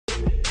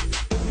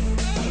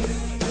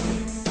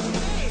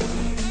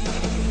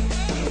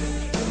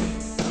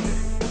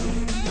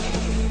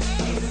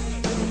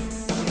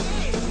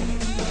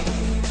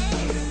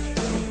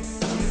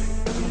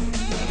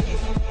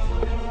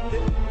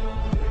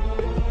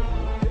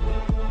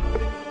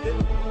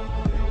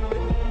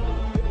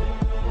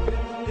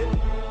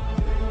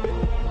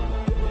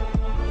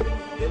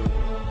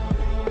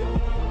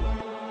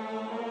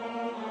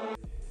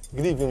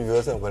evening,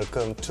 viewers, and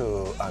welcome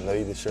to another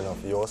edition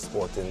of your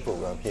sporting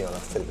program here on our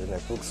television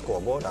network,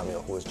 Scoreboard. I'm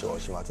your host,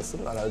 George Matheson,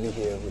 and I'll be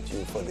here with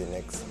you for the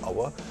next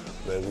hour,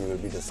 where we will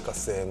be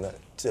discussing.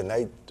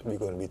 Tonight, we're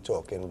going to be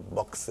talking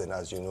boxing.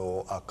 As you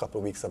know, a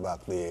couple of weeks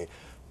back, the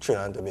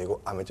Trinidad and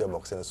Tobago Amateur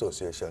Boxing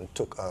Association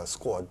took a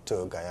squad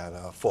to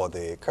Guyana for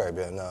the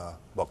Caribbean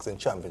Boxing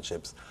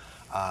Championships.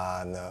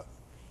 And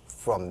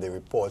from the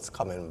reports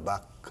coming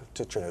back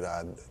to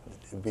Trinidad,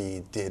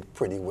 we did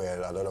pretty well,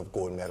 a lot of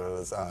gold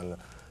medals and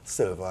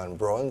silver and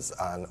bronze.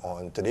 And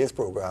on today's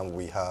program,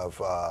 we have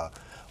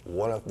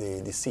one of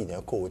the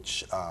senior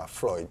coach,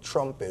 Floyd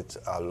Trumpet,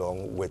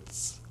 along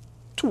with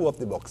two of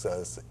the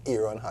boxers,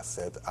 Aaron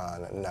Hassett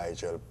and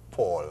Nigel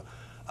Paul.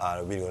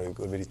 We're going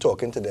to be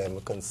talking to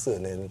them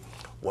concerning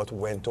what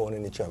went on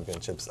in the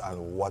championships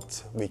and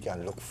what we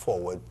can look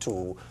forward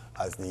to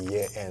as the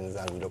year ends,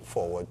 and we look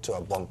forward to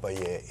a bumper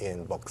year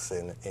in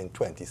boxing in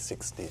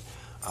 2060.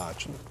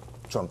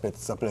 Trumpet,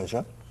 it's a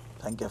pleasure.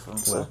 Thank you for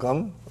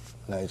welcome,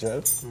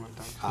 Nigel,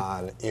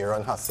 and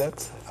Aaron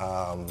Hassett.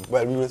 Well,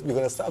 we're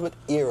going to start with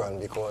Aaron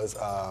because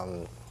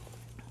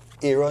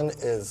Aaron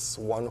is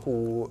one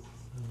who,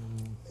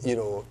 you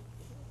know,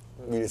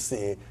 we'll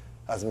say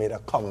has made a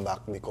comeback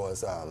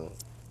because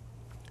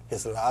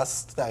his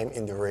last time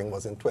in the ring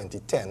was in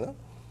 2010,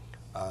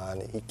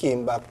 and he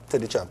came back to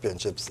the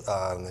championships,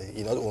 and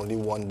he not only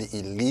won the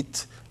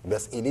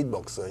best elite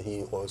boxer,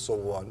 he also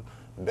won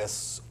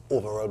best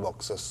overall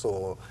boxer.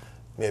 So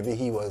maybe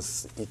he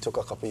took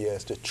a couple of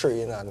years to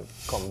train and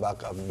come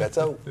back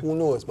better. Who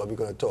knows? But we're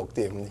going to talk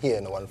to him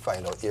here now and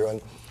find out.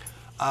 Aaron,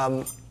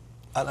 an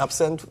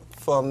absent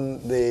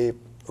from the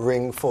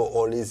ring for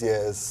all these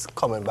years,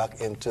 coming back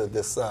into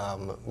this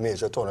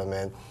major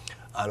tournament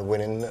and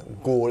winning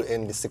gold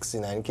in the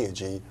 69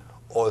 kg,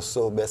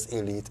 also best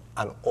elite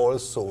and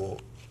also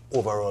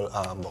overall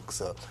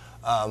boxer.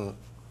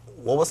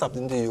 What was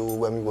happening to you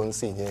when we weren't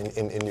seeing you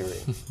in the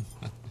ring?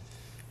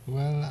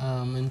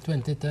 Well, in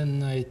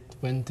 2010, I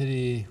went to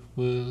the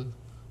World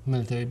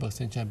Military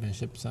Boxing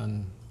Championships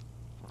and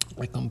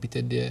I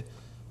competed there.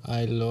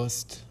 I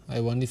lost.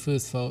 I won the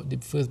first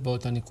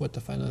bout and the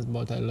quarterfinals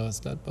bout. I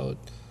lost that bout.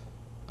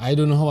 I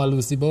don't know how I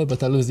lose the bout,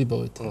 but I lose the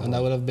bout. And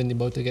that would have been the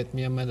bout to get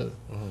me a medal.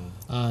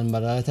 And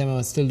by that time, I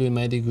was still doing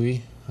my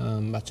degree,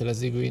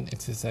 bachelor's degree in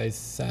exercise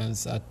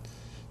science at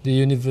the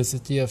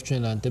University of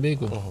Trinidad and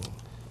Tobago.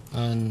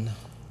 And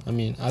I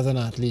mean, as an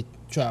athlete,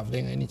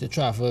 traveling, I need to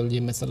travel,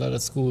 you miss a lot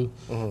of school,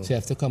 so you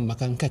have to come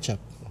back and catch up.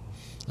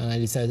 And I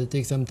decided to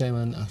take some time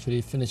and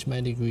actually finish my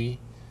degree.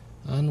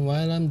 And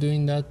while I'm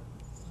doing that,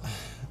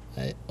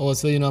 I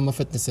also, you know, I'm a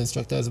fitness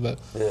instructor as well.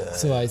 Yeah.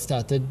 So I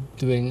started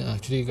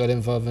got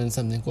involved in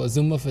something called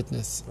Zumba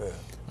fitness. Yeah.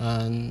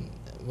 And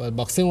well,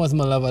 boxing was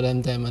my love at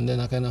that time, and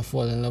then I kind of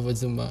fall in love with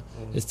Zumba.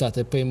 It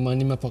started paying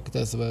money in my pocket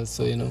as well,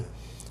 so you know,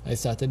 I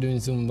started doing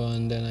Zumba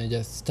and then I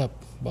just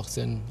stopped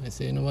boxing. I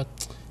said, you know what,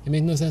 it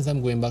makes no sense,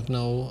 I'm going back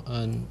now.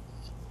 And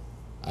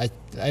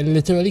I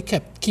literally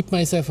keep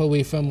myself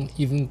away from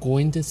even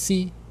going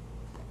to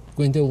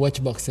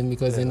watch boxing,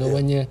 because you know,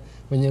 when you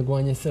go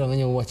and you sit down and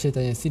you watch it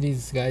and you see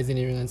these guys in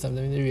the ring, and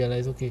sometimes you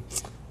realize, okay,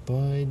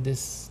 boy,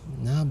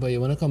 but you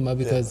want to come back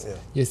because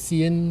you're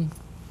seeing,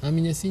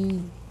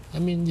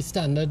 the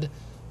standard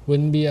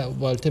wouldn't be,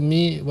 well, to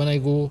me, when I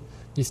go,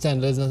 the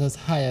standard is not as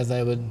high as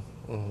I would,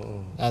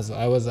 as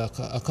I was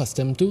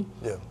accustomed to.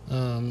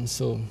 Yeah.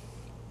 So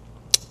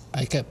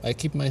I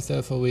keep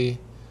myself away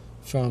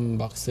from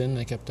boxing.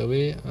 I kept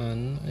away,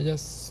 and I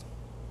just,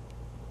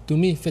 to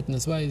me,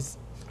 fitness-wise,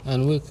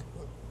 and work.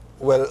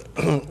 Well,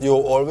 you're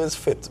always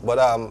fit, but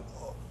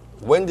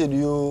when did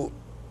you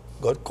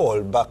got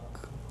called back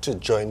to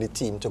join the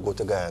team to go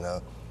to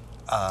Guyana,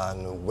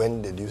 and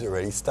when did you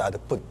already start to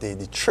put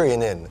the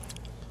training,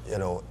 you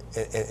know,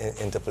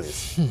 into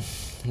place?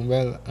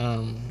 Well,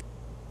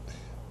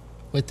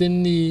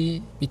 between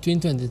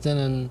 2010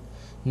 and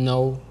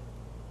now,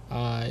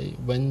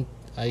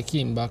 I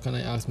came back and I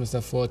asked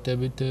Mr. Ford to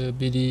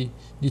be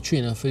the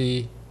trainer for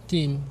the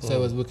team. So I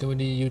was working with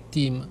the youth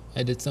team.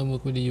 I did some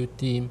work with the youth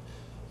team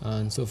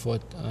and so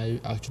forth. I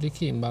actually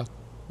came back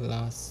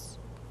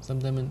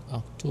sometime in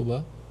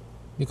October,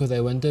 because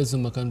I went to a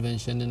Zumba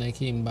convention and I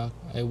came back.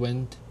 I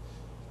went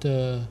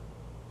to,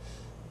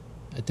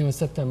 I think it was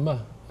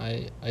September.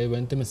 I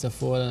went to Mr.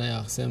 Ford and I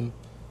asked him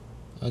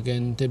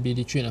again to be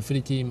the trainer for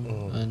the team.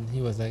 And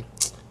he was like,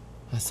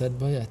 I said,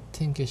 boy, I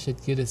think you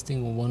should give this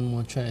thing one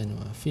more try. You know?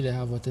 I feel I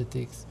have what it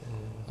takes.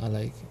 I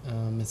like,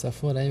 Mr.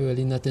 Ford, I'm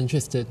really not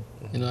interested.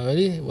 You know, I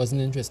really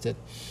wasn't interested.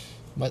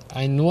 But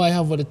I know I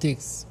have what it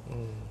takes.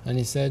 And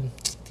he said,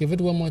 give it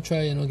one more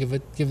try, you know,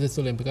 give this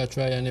Olympic a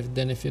try, and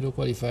if you don't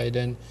qualify,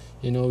 then,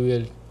 you know,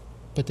 we'll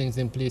put things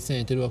in place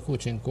and to do a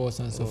coaching course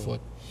and so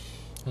forth.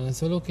 And I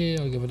said, okay,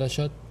 I'll give it a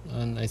shot.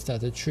 And I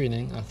started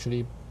training,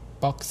 actually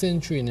boxing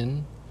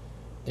training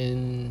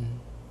in,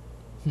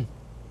 when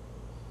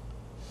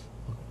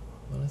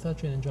I started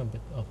training trumpet,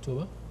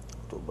 October?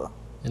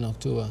 In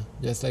October,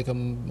 just like a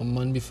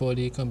month before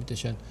the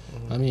competition.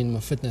 I mean, my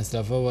fitness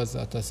level was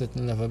at a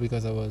certain level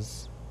because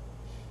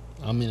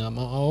I mean, I'm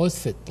always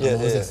fit. I'm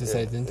always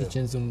exercising,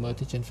 teaching Zumba,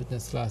 teaching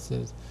fitness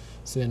classes.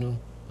 So, you know,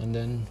 and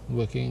then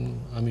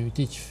working, I mean, we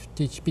teach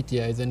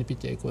PTIs and the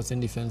PTI course in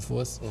Defense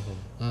Force.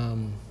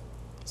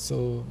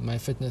 So my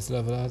fitness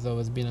level has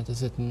always been at a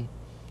certain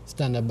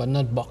standard, but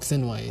not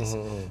boxing-wise.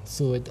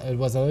 So it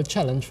was a little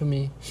challenge for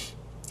me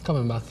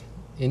coming back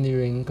in the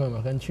ring, coming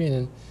back and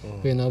training.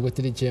 When I go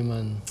to the gym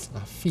and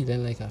I'm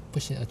feeling like I'm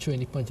throwing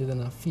the punches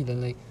and I'm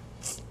feeling like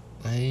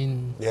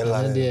I'm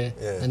not there.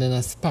 And then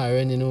I'm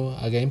sparring, you know,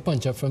 I get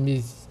punch up from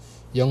these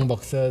young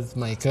boxers,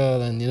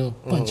 Michael, and, you know,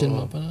 punching them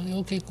up. And I'm like,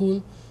 okay,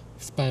 cool.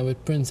 Sparring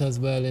with Prince as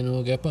well, you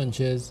know, get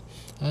punches.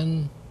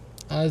 And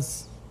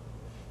as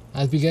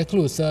we get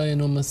closer, you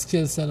know, my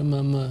skills,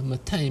 my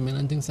timing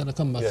and things started to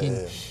come back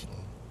in.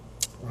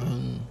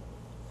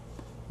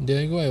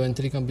 There you go, I went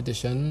to the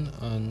competition,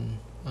 and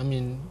I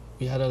mean,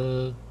 we had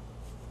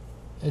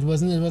it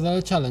was a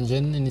little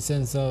challenging in the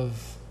sense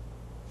of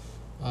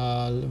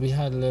we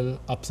had little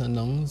ups and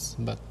downs,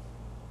 but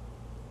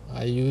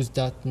I used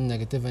that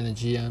negative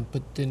energy and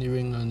put it in the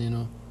ring, and, you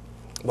know.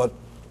 But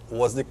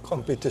was the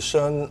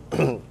competition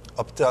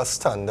up to a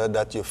standard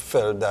that you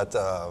felt that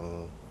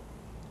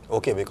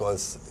okay,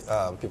 because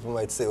people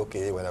might say,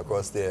 okay, you went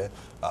across there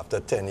after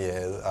 10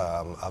 years,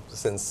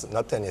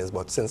 not 10 years,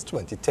 but since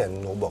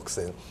 2010, no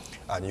boxing,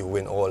 and you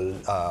win all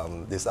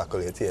this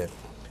accolade here.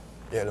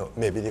 You know,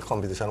 maybe the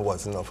competition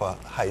wasn't of a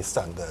high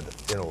standard.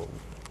 You know,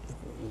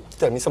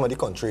 tell me some of the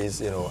countries,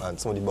 you know, and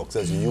some of the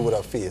boxers you would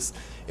have faced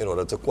in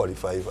order to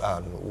qualify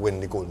and win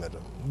the gold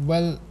medal.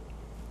 Well,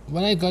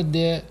 when I got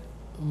there,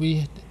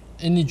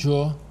 in the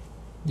draw,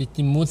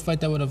 the most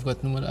fight I would have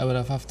gotten, I would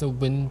have to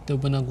win a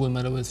gold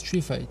medal was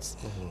 3 fights.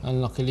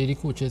 And luckily the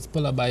coaches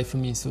pulled a bye for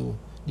me, so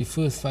the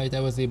first fight I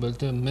was able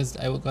to miss,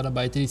 I got a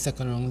bye to the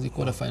second round, the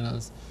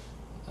quarterfinals.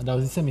 That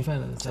was the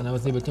semi-finals, and I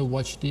was able to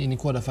watch in the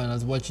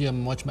quarterfinals,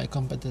 watch my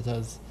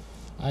competitors.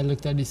 I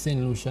looked at the St.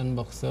 Lucian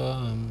boxer,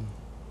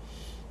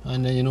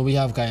 and then, you know, we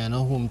have Guyana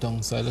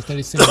hometown, so I looked at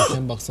the St.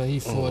 Lucian boxer, he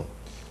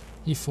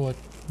fought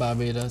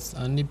Barbados,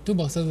 and the 2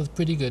 boxers was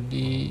pretty good.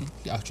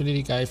 Actually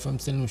the guy from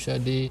St. Lucia,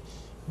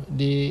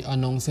 they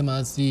announced him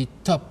as the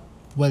top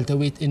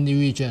welterweight in the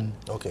region.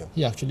 Okay.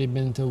 He actually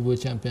been to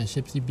world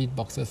championships. He beat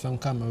boxers from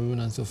Cameroon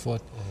and so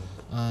forth.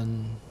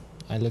 And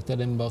I looked at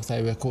him box, I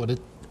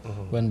recorded,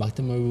 went back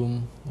to my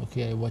room.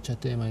 Okay, I watched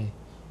at him,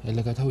 I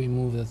look at how he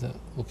moves. I said,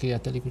 okay, I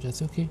tell the coach, I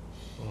said, okay,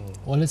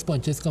 all his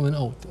punches coming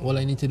out. All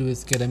I need to do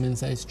is get him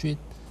inside straight.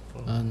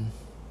 And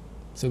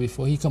so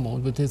before he come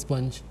out with his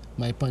punch,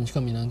 my punch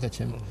come in and catch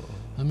him.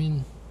 I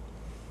mean,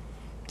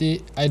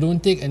 I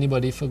don't take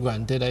anybody for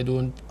granted. I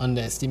don't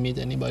underestimate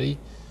anybody,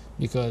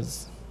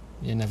 because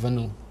you never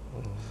know.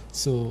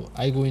 So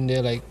I go in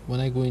there like, when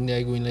I go in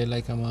there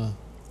like I'm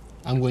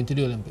going to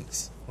the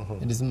Olympics.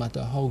 It doesn't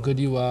matter how good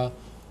you are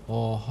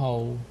or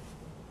how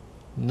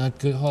not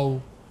good, how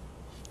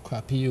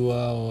crappy you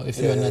are, or if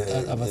you're not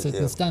of a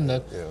certain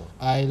standard.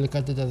 I look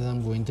at it as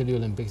I'm going to the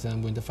Olympics and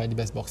I'm going to fight the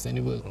best boxer in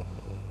the world.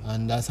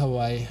 And that's how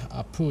I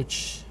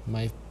approach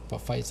my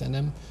fights.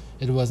 And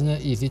it wasn't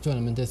an easy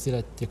tournament to say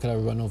that you could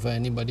have run over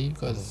anybody,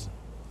 because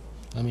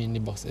I mean, the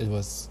box, it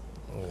was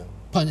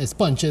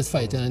punches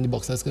fighting, and the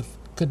boxers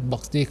could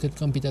box, they could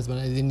compete as well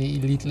as in the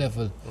elite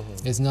level.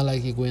 It's not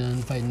like you're going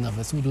and fighting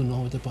novice who don't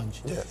know how to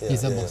punch.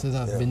 These are boxers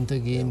have been to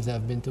games,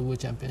 have been to world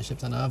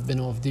championships, and I've been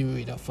off the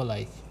radar for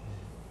like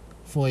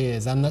 4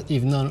 years. I'm not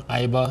even on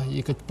IBA.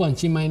 You could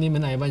punch in my name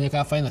in IBA and you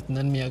can't find nothing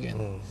on me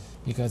again,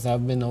 because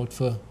I've been out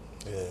for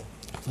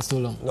so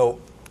long. No.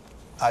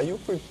 Are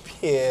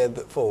prepared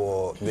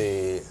for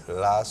the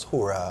last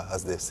hurrah,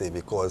 as they say?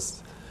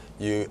 Because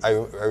I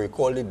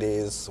recall the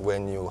days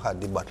when you had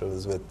the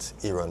battles with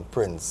Aaron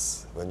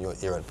Prince, when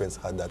Aaron Prince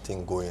had that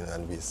thing going,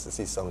 and we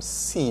see some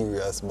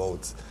serious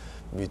bouts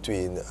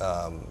between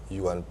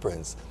you and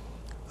Prince.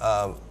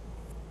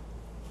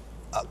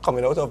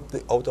 Coming out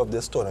of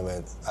this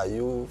tournament, are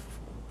you,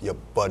 your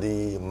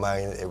body,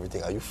 mind,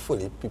 everything, are you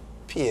fully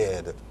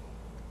prepared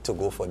to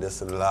go for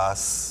this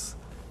last,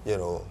 you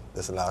know,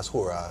 this last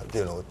hurrah,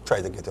 you know,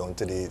 try to get on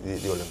to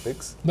the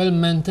Olympics? Well,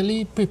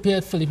 mentally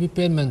prepared, fully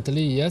prepared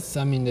mentally, yes.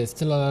 I mean, there's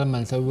still a lot of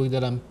mental work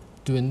that I'm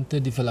doing to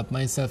develop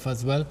myself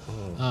as well.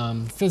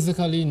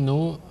 Physically,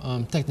 no.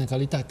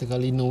 Technically,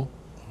 tactically, no.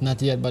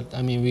 Not yet, but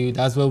I mean,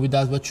 that's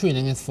what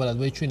training is for, that's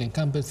what training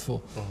camp is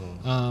for.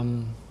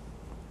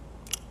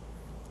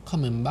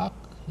 Coming back,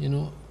 you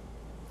know,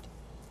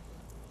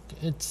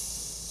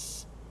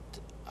 it's,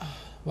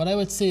 what I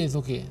would say is,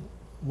 okay,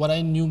 what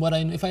I knew,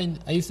 if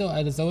I used to,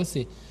 as I always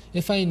say,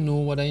 if I know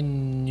what I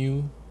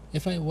knew,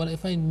 if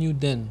I knew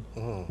then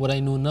what I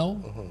know now,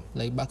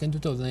 like back in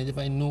 2008, if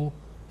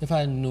I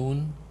had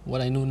known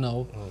what I know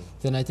now,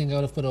 then I think I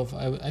would have put off,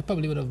 I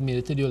probably would have made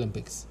it to the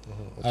Olympics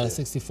at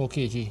 64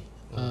 kg.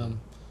 I'm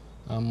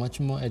much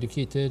more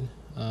educated.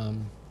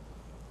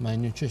 My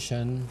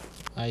nutrition,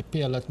 I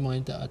pay a lot more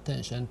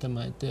attention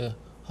to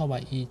how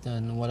I eat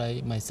and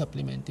my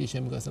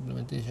supplementation, because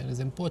supplementation is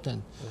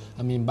important.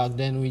 I mean, back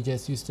then we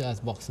just used to, as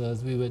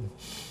boxers, we would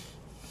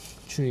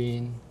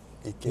train,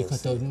 We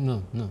cut out,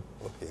 no.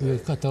 Okay. We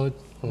would cut out,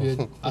 we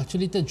would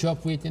actually to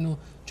drop weight,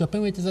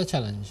 dropping weight is a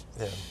challenge.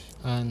 Yeah.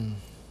 And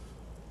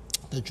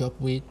to drop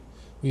weight,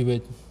 we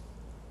would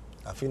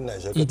I feel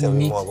Nigel could tell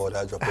me more about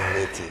that dropping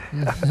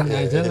weight.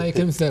 Nigel like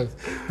himself.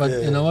 But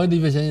in our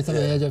division, it's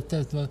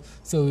yeah.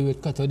 So we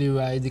would cut out the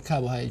rice, the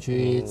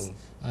carbohydrates,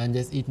 and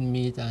just eat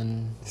meat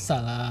and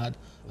salad.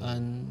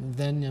 And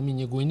then,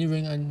 you go in the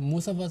ring, and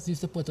most of us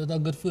used to put out a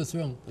good first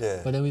round.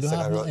 Yeah. But then we don't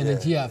have no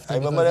energy after. I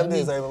remember them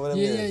days,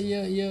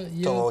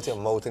 Yeah. Come out your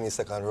mouth in the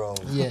second round.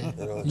 Yeah.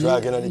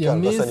 Dragging on the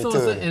canvas on the source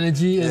of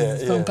energy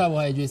is from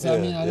carbohydrates. Yeah, I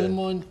mean, a little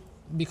more,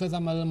 because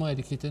I'm a little more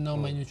educated now,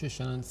 my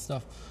nutrition and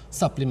stuff,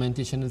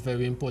 supplementation is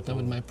very important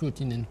with my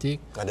protein intake.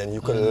 And then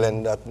you could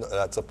lend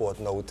that support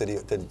now to the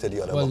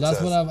other Well, boxers.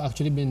 that's what I've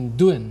actually been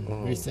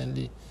doing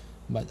recently.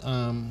 But,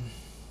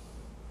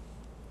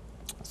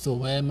 so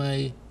where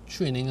my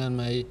training and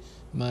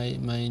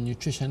my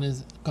nutrition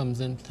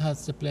comes in,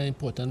 has to play an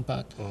important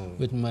part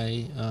with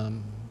my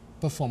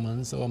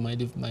performance or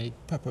my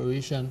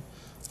preparation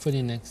for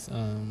the next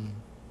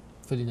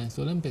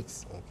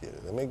Olympics. Okay,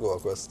 let me go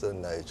across to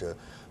Nigel.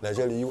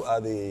 Nigel, you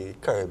are the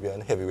Caribbean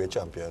heavyweight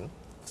champion.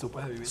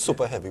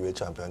 Super heavyweight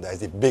champion. That is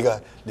the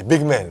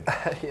big men,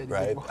 yeah,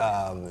 right?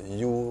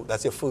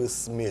 That's your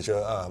first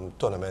major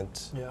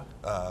tournament,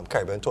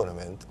 Caribbean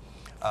tournament.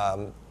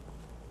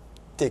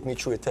 Take me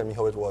through it. Tell me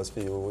how it was for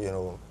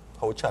you.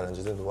 How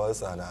challenging it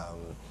was, and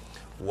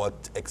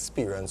what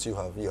experience you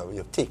have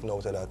taken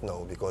out of that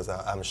now. Because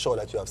I'm sure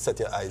that you have set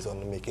your eyes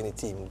on making a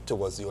team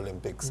towards the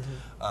Olympics.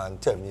 And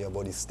tell me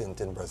about the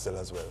stint in Brazil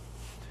as well.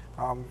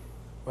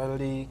 Well,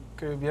 the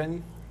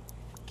Caribbean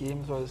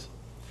Games was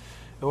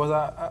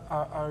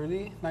a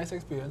really nice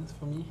experience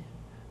for me.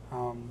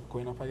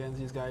 Going up against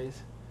these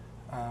guys.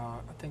 I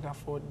think I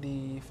fought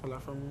the fella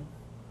from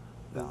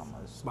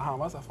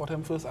Bahamas. I fought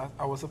him first.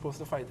 I was supposed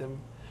to fight him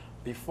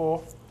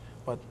before,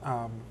 but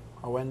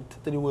I went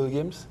to the World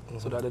Games,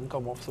 so that didn't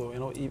come off. So,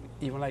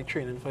 even like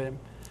training for him,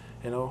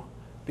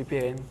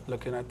 preparing,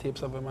 looking at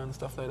tapes of him and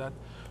stuff like that.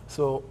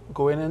 So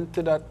going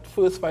into that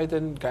first fight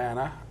in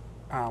Guyana,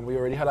 we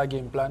already had a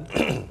game plan,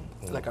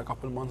 like a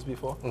couple months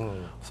before.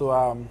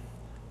 So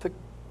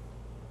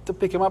to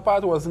pick him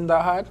apart wasn't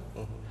that hard,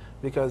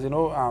 because,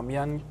 me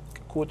and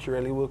coach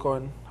really work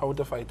on how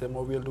to fight him,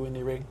 what we'll do in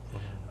the ring.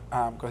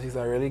 Because he's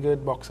a really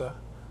good boxer,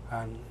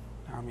 and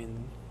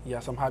he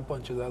has some hard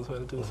punches as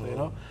well too.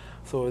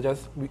 So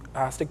just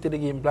stick to the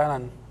game plan,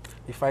 and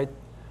the fight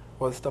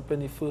was stopped in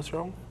the first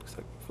round.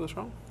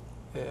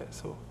 Yeah.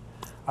 So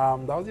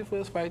that was the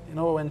first fight.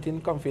 Went in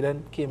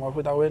confident, came up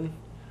with a win,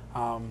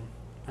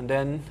 and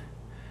then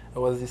it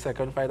was the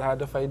second fight. I had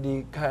to fight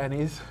the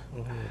Guyanese.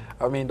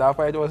 That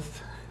fight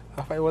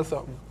was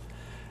something.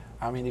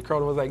 The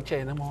crowd was like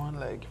cheering him on,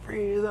 like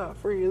Fraser,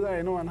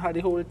 and had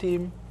the whole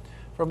team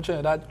from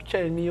Trinidad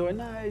cheering me on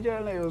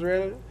Nigel. It was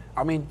real.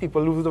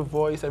 People lose the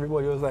voice.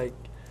 Everybody was like,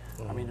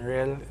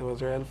 it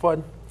was real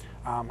fun.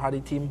 Had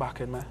the team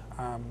backing me.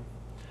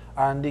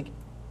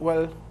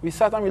 We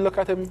sat and we looked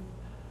at him,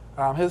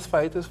 his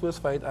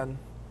first fight, and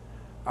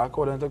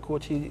according to the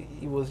coach, he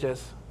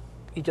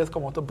just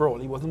come out to brawl.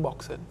 He wasn't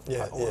boxing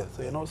at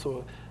all.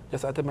 So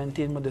just had to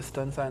maintain my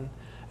distance and,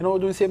 do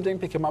the same thing,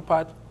 pick him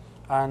apart.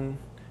 And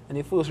in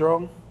the first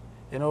round,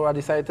 I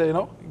decided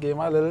to, give him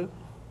a little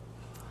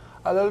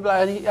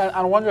blind,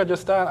 and one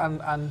register,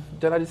 and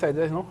then I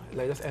decided,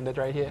 like just end it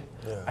right here.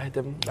 Yeah. I hit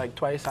him like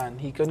twice,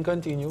 and he couldn't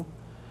continue,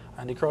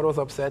 and the crowd was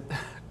upset.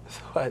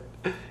 So I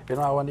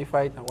won the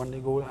fight, I won the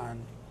goal,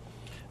 and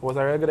it was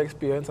a really good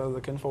experience. I was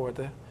looking forward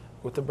to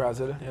go to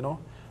Brazil,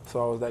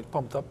 So I was like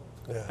pumped up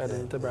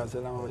heading into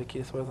Brazil and what the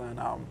case was, and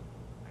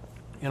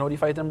the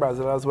fight in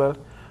Brazil as well.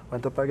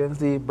 Went up against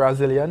the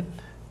Brazilian,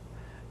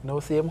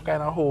 same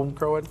kind of home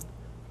crowd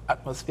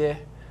atmosphere.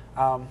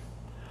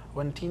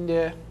 One team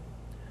there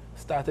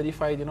started the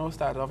fight,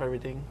 started off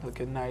everything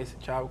looking nice,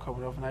 jab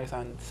coming off nice,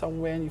 and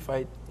somewhere in the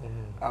fight,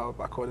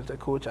 according to the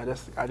coach, I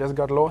just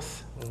got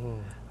lost,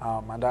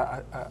 and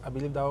I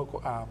believe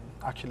that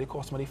actually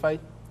cost me the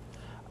fight.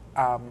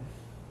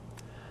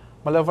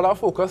 My level of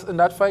focus in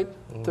that fight,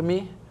 to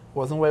me,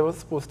 wasn't where it was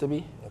supposed to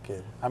be.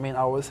 Okay. I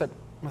always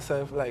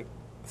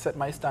set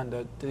my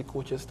standard to the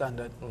coach's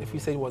standard. If he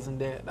said it wasn't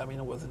there, that means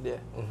it wasn't there.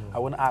 I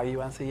wouldn't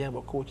argue and say,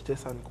 but coach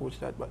this and coach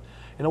that. But,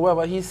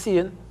 whatever he's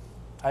seeing,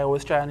 I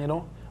always try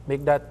and,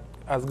 make that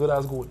as good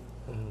as good.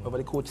 Whatever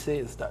the coach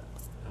says that.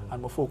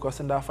 And my focus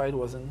in that fight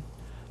wasn't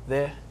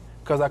there.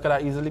 Because I could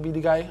have easily be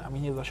the guy.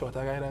 He's a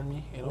shorter guy than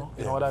me,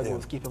 how that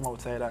goes, keep him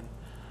outside and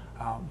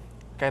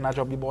kind of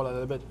drop the ball a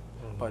little bit.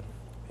 But,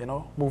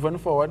 moving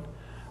forward,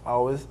 I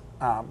always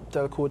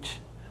tell coach,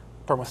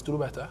 promise to do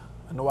better.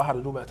 I know how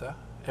to do better.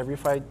 Every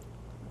fight,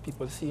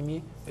 people see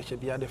me, it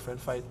should be a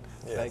different fight,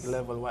 like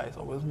level-wise,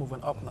 always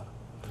moving up now.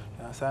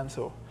 You understand?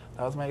 So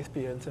that was my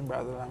experience in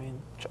Brazil.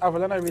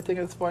 Travel and everything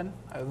is fun.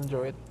 I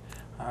enjoy it.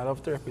 I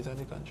love to represent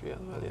the country as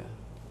well,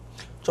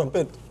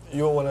 Trumpet,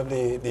 you're one of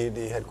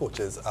the head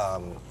coaches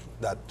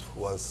that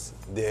was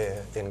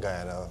there in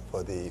Guyana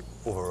for the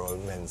overall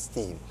men's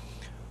team.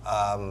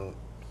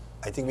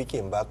 I think we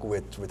came back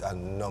with a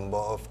number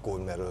of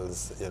gold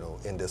medals,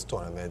 in this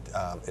tournament.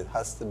 It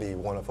has to be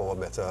one of our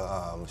better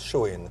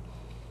showing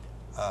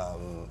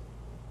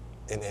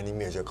in any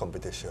major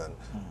competition.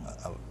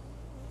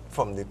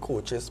 From the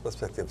coach's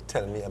perspective,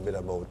 tell me a bit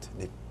about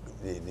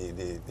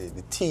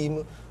the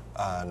team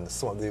and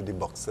some of the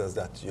boxers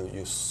that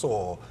you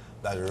saw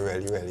that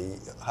really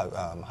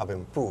have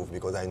improved,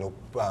 because I know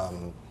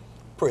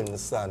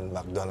Prince and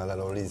McDonald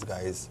and all these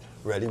guys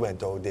really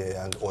went out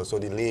there, and also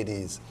the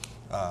ladies.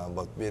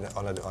 But being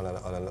on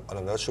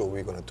another show,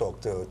 we're going to talk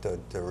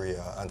to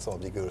Rhea and some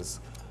of the girls.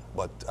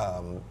 But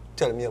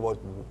tell me about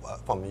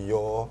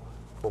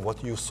from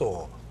what you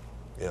saw.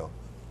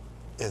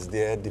 Is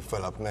there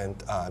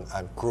development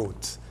and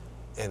growth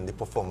in the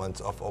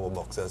performance of our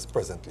boxers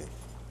presently?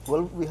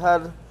 Well, we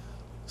had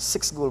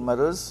 6 gold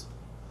medals,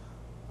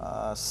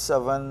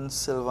 7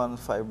 silver and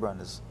 5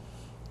 bronze.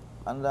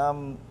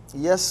 And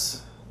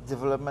yes,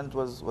 development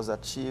was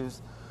achieved.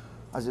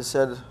 As you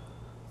said,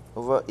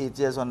 over 8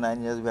 years or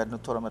 9 years, we had no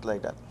tournament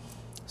like that.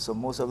 So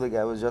most of the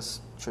guys was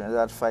just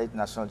Trinidad fight,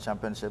 national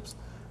championships,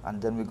 and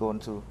then we go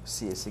into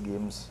CAC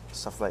games,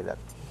 stuff like that.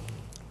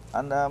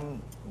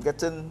 And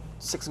getting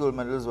 6 gold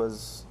medals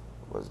was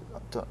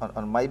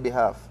on my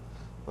behalf,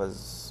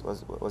 was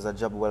a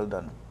job well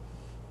done.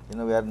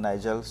 We had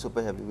Nigel,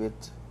 super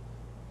heavyweight,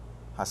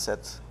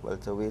 Hassett,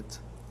 welterweight,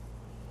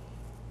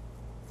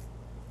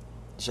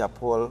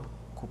 Japol,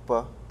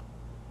 Cooper,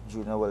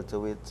 junior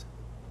welterweight.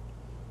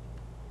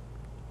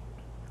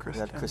 We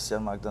had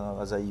Christian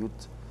McDonald as a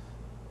youth,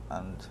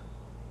 and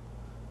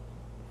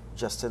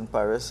Justin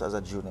Paris as a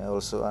junior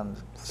also, and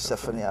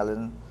Stephanie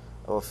Allen,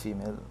 our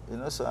female.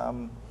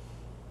 So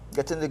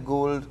getting the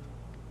gold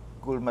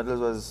medals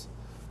was,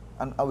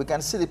 and we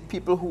can see the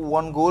people who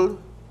won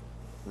gold,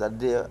 that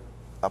they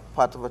are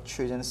part of a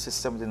training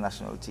system with the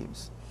national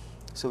teams.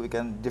 So we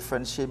can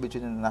differentiate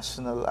between the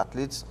national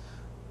athletes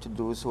to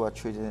those who are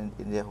training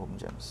in their home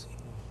gyms.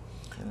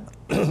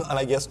 And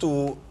I guess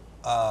too,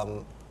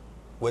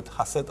 with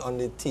Hassett on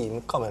the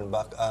team coming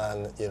back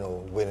and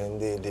winning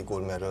the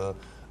gold medal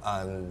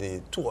and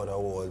the 2 other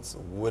awards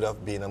would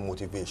have been a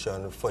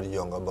motivation for the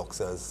younger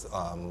boxers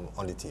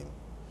on the team.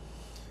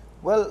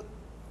 Well,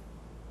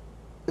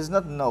 it's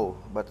not now,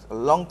 but a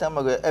long time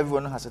ago,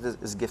 everyone in Hassett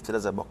is gifted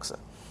as a boxer.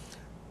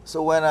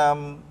 So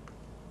when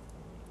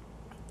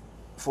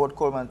Ford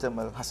Coleman told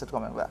me Hassett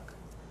coming back,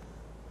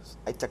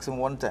 I texted him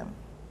one time.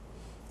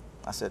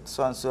 I said,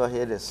 so and so, I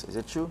hear this. Is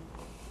it true?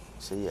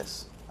 He said,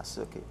 yes. I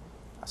said, okay.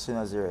 As soon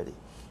as you're ready.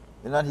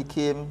 And he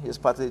came, he was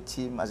part of the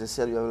team. As I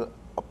said, we were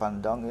up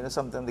and down.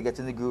 Sometimes they get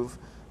in the groove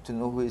to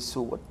know who is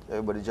who, what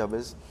everybody's job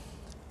is.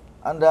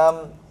 And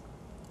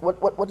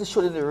what he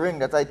showed in the ring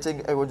that I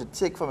think everyone should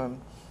take from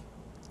him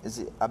is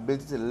the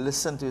ability to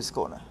listen to his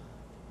corner.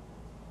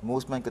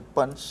 Most men could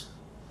punch,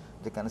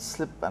 they can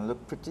slip and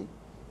look pretty,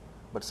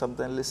 but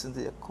sometimes listen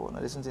to your corner,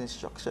 listen to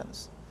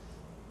instructions.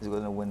 He's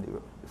going to win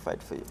the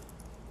fight for you.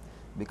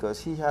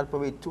 Because he had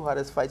probably 2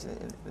 hardest fights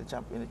in the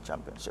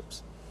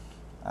championships.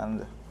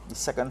 And the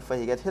second fight,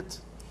 he got hit.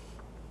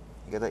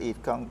 He got an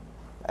 8 count.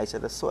 I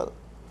said, as well.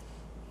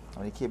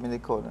 When he came in the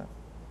corner,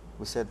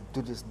 we said,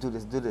 do this, do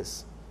this, do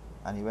this.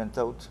 And he went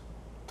out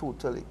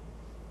totally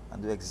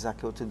and do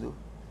exactly what to do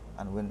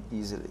and win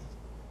easily.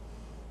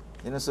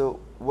 So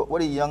what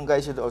the young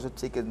guy should also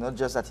take is not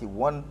just that he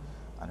won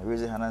and raise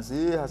his hand and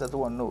say, yeah, Hassett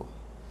won. No.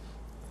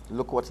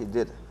 Look what he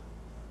did,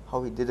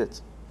 how he did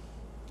it,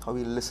 how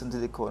he listened to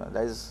the corner.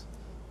 That is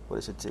what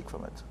they should take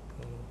from it.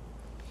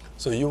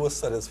 So you were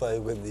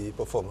satisfied with the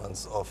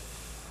performance of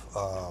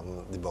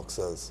the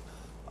boxers.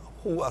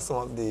 Who are some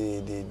of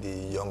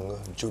the young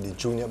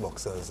junior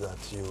boxers that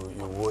you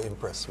were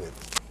impressed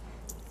with?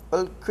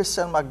 Well,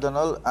 Christian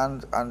McDonald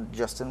and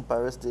Justin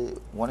Paris,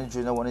 one is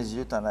junior, one is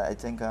youth, and I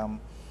think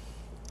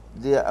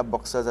they are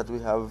boxers that we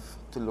have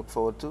to look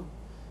forward to.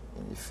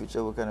 In the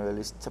future, we can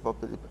really step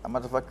up. As a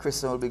matter of fact,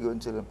 Christian will be going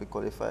to Olympic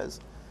qualifiers.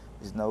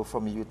 He's now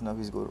from youth, now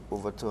he's going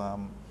over to the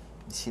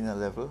senior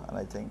level, and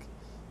I think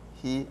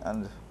he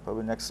and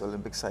probably next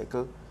Olympic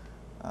cycle,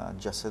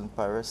 Justin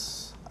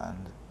Paris, and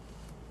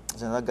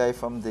there's another guy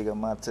from Digger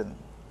Martin,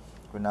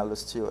 Ronaldo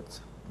Stewart,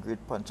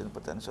 great punching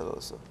potential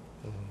also.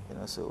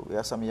 So we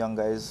have some young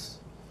guys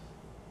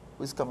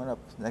who's coming up.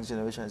 Next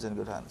generation is in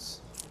good hands.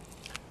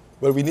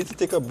 Well, we need to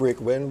take a break.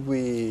 When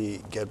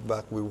we get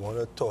back, we want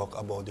to talk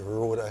about the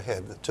road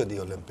ahead to the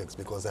Olympics,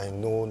 because I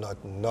know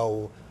that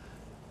now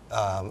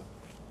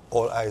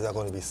all eyes are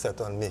going to be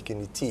set on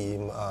making the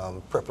team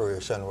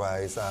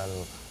preparation-wise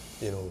and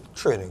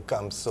training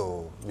camps.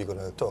 So we're going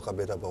to talk a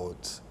bit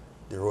about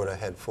the road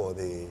ahead for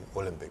the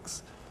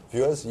Olympics.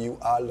 Viewers, you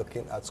are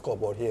looking at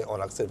Scoreboard here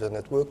on Accelerator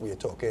Network. We are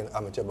talking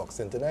amateur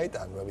boxing tonight,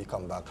 and when we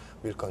come back,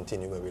 we'll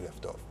continue where we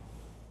left off.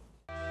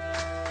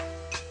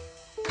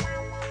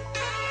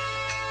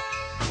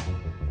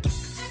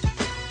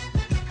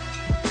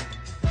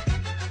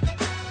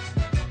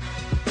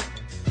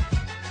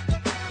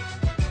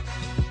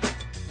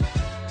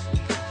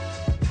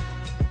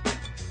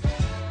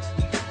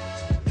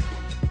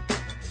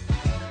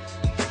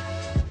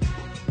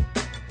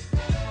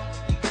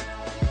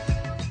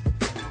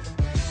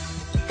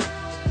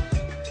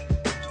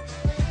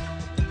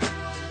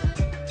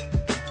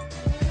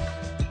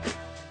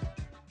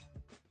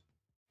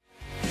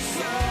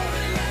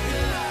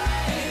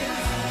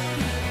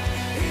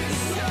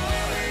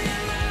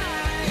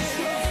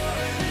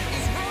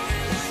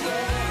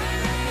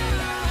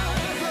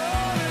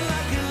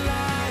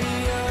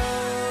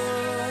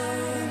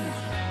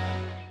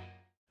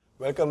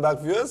 Welcome back,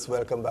 viewers.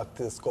 Welcome back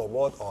to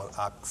Scoreboard on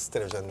Axe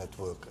Television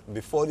Network.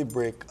 Before the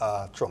break,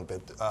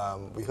 Trumpet,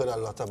 we heard a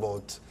lot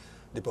about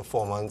the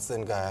performance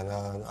in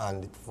Guyana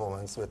and the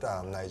performance with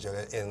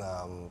Nigeria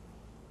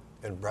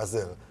in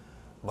Brazil.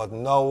 But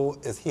now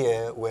is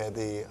here where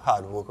the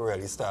hard work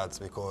really starts,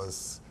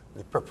 because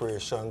the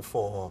preparation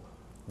for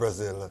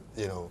Brazil,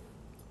 you know,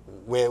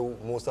 where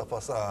most of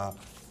us are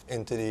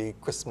into the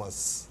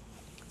Christmas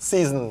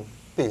season,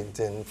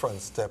 painting, front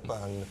step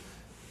and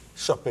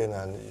shopping,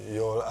 and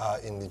you all are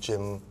in the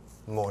gym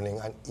morning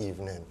and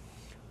evening.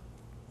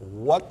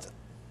 What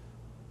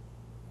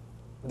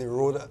the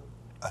road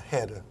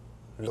ahead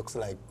looks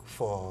like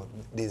for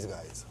these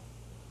guys?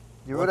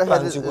 The road What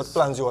ahead plans, what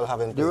plans you all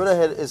have in place? The road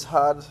ahead is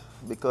hard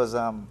because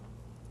our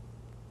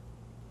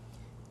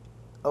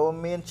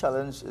main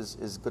challenge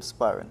is good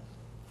sparring.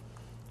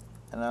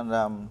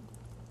 And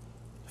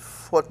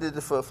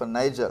fortunately for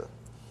Nigel,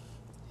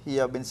 he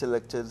have been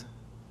selected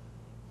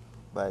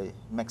by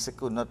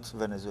Mexico, not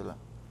Venezuela.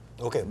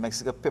 Okay.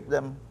 Mexico picked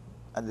them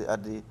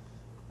at the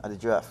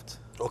draft.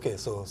 Okay,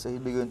 so he'll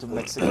be going to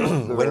Mexico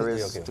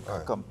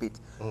to compete.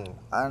 Mm.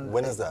 And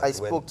when is that? I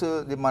spoke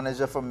to the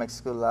manager from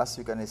Mexico last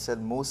week, and he said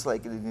most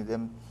likely they need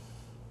him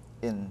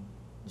in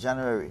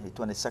January, the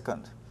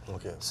 22nd.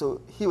 Okay.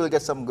 So he will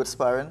get some good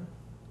sparring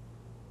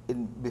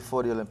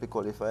before the Olympic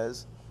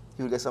qualifiers.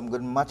 He will get some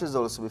good matches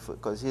also before,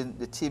 because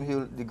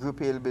the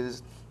group he'll be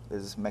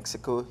is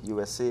Mexico,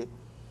 USA.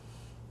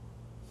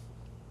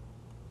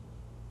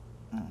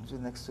 Who's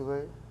next to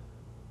it?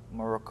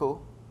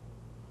 Morocco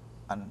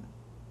and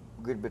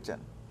Great Britain.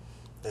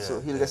 Yeah,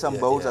 so he'll get some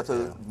bouts that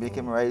will make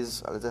him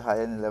rise a little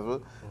higher in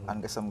level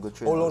and get some good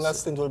training. How long that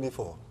stint will be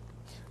for?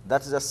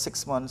 That's just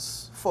 6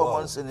 months, 4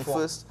 months in the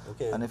first,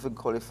 and if we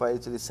qualify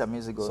to the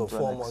semis, we go so into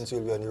 4 months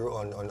you'll be on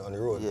the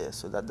road. Yeah,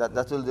 so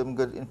that will do them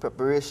good in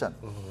preparation.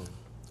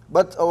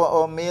 But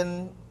our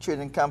main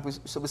training camp, we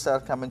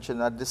started camp in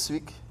Trinidad this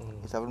week.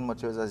 It haven't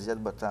materialized as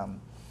yet, but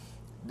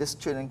this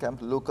training camp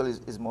local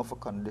is more for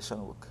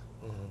condition work.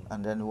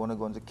 And then we want to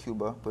go into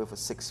Cuba probably for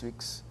 6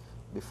 weeks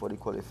before the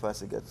qualifiers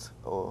to get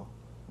our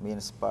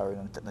main sparring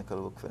and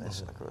technical work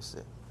finished across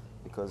there.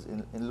 Because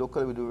in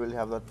local we do really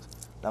have that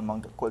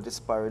amount of quality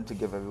sparring to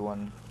give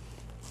everyone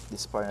the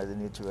sparring that they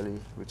need to really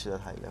reach that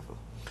high level.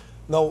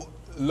 Now,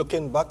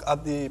 looking back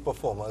at the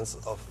performance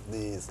of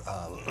these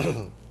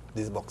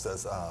these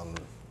boxers,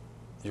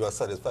 you are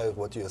satisfied with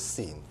what you have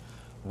seen,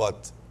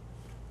 but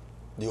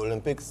the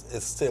Olympics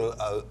is still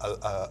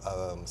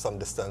some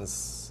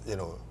distance, you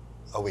know,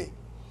 away.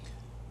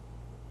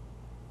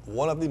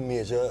 One of the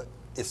major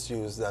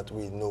issues that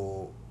we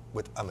know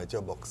with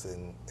amateur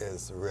boxing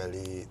is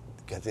really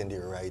getting the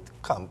right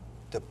camp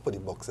to put the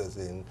boxers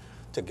in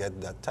to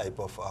get that type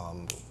of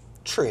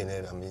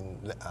training. I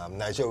mean,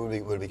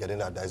 Nigeria will be getting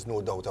that, there's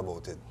no doubt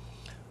about it.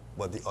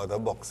 But the other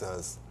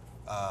boxers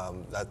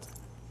that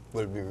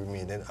will be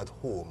remaining at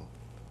home,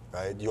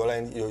 right? You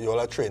all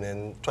are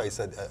training twice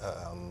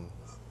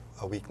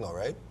a week now,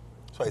 right?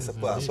 Twice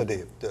a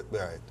day,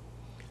 right?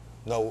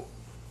 Now,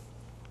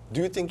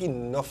 do you think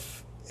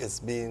enough is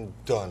being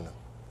done,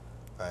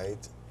 right?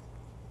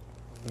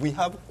 We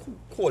have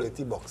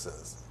quality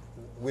boxers.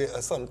 We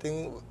are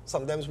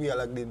sometimes we are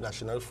like the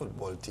national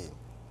football team.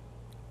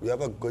 We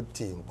have a good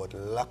team, but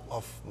lack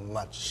of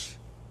match.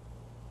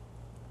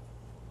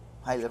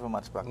 High level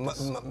match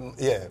practice.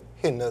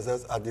 Hinders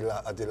us at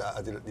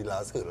the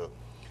last hurdle.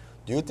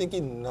 Do you think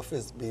enough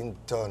is being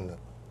done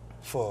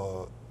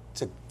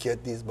to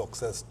get these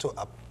boxers to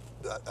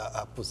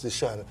a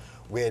position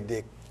where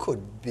they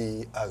could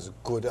be as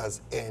good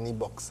as any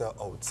boxer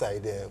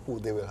outside there who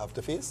they will have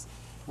to face?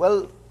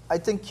 Well, I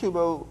think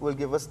Cuba will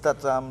give us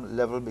that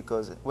level,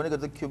 because when you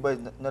go to Cuba,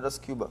 it's not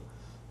just Cuba.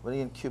 When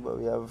you're in Cuba,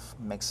 we have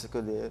Mexico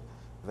there,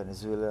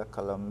 Venezuela,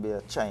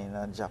 Colombia,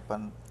 China,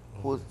 Japan.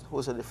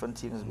 Who's the different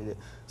teams be there.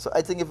 So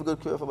I think if we go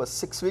to Cuba for about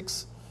 6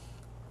 weeks,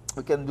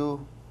 we can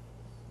do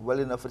well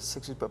enough with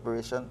 6 weeks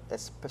preparation,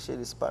 especially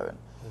the sparring.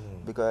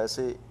 Because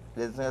I say,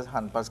 there's no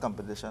hand pass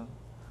competition,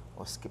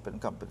 or skipping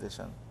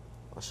competition,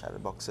 or shadow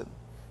boxing.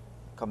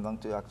 Come down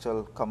to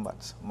actual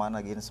combat, man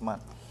against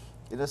man.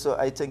 You know, so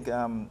I think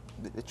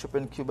the trip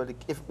in Cuba,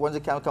 once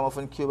they can come off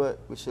in Cuba,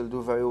 we shall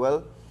do very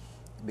well,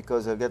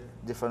 because they'll get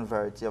different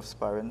variety of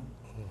sparring,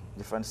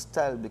 different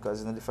style,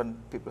 because you know,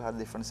 different people have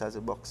different styles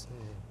of box.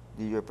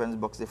 The Europeans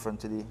box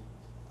different to the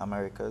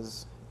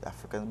Americans, the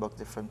Africans box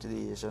different to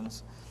the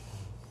Asians.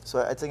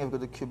 So I think if we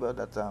go to Cuba,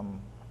 that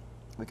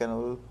we can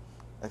all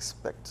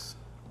expect.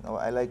 You know,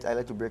 I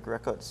like to break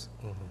records,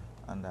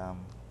 and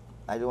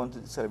I don't want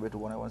to celebrate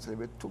one. I want to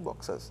celebrate 2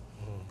 boxers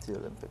to the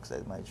Olympics.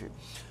 That's my dream.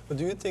 But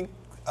do you think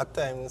at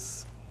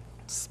times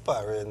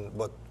sparring?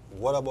 But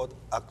what about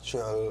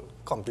actual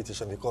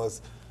competition?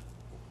 Because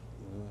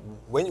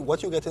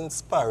what you get in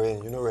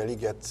sparring, you don't really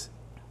get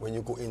when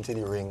you go into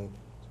the ring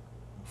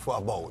for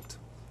a bout,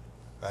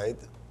 right?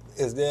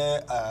 is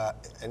there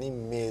any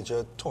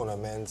major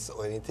tournaments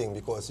or anything?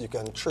 Because you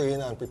can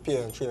train and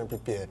prepare and train and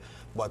prepare,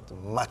 but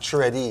match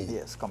ready.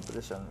 Yes,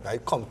 competition.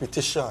 Right,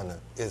 competition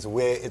is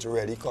where it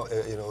really,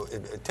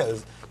 it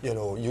tells,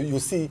 you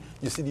see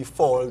the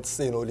faults,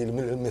 the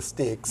little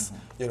mistakes,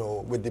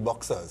 with the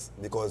boxers.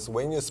 Because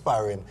when you're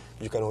sparring,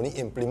 you can only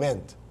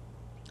implement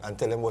and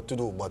tell them what to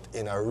do. But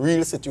in a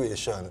real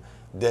situation,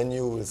 then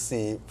you will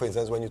see, for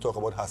instance, when you talk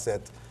about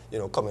Hassett,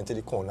 coming to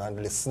the corner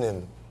and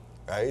listening,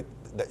 right?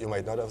 That you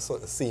might not have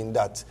seen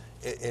that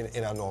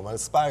in a normal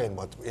sparring,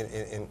 but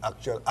in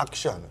actual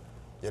action,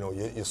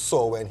 you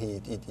saw when he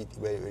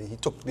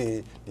took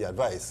the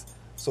advice.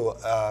 So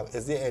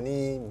is there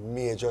any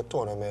major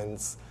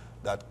tournaments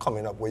that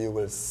coming up where you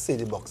will see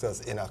the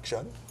boxers in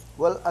action?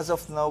 Well, as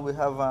of now, we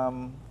have,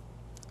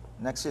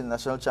 next year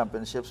national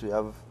championships, we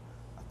have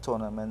a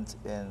tournament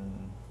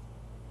in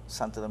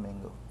Santo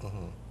Domingo.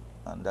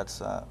 And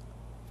that's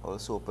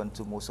also open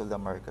to most of the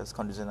Americas,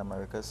 countries in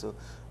America. So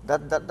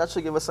that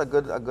should give us a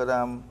good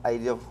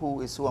idea of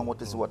who is who and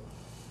what is what.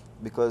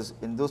 Because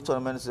in those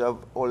tournaments, you have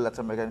all Latin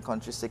American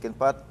countries taking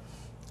part.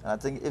 And I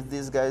think if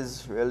these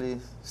guys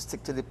really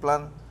stick to the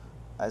plan,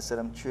 I said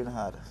I'm training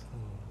hard.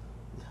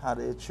 The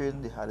harder you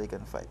train, the harder you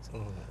can fight.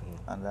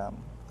 And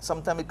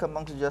sometimes it comes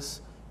down to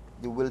just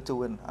the will to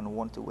win and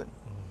want to win.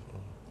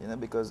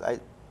 Because when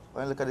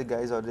I look at the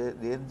guys out there,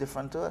 they're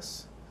different to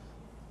us.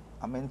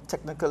 I mean,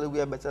 technically, we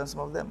are better than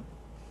some of them.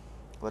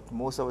 But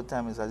most of the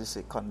time is, as you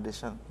say,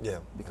 condition. Yeah.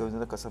 Because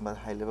we're talking about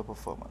high-level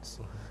performance.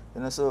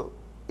 So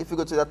if you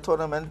go to that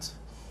tournament,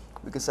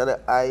 we can set an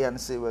eye and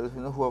say, well,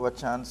 who have a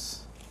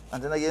chance.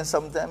 And then again,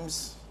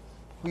 sometimes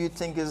who you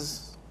think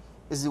is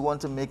the one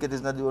to make it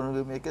is not the one who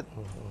will make it.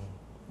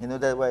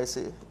 That's why I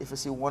say, if you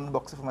see one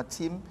boxer from a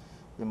team,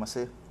 you must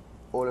say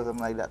all of them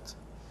like that.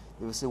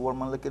 If you see one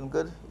man looking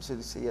good, you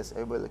should say, yes,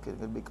 everybody looking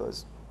good,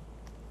 because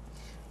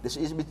they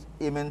should be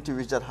aiming to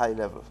reach that high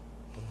level.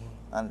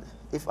 And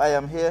if I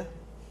am here,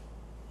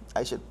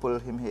 I should pull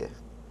him here.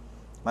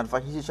 Matter of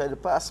fact, he should try to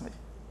pass me.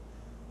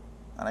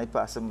 And I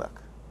pass him back.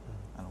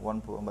 And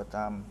one pull. But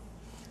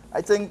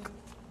I think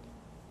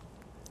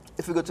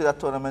if we go to that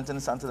tournament in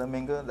Santo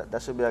Domingo,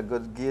 that should be a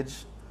good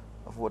gauge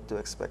of what to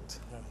expect.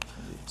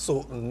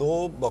 So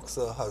no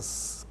boxer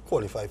has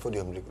qualified for the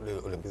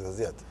Olympics as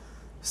yet?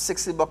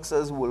 60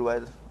 boxers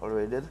worldwide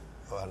already did.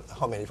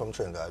 How many from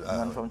Trinidad?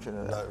 None from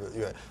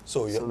Trinidad.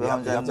 So we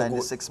have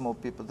 196 more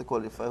people to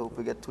qualify. Hope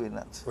we get 2 in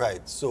that.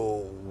 Right.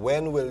 So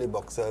when will the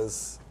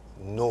boxers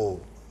know,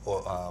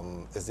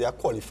 or is there a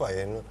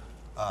qualifying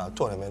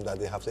tournament that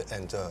they have to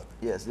enter?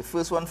 Yes. The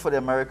first one for the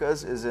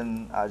Americas is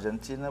in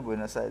Argentina,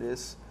 Buenos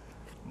Aires,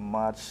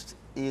 March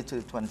 8th to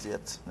the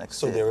 20th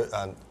next year.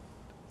 So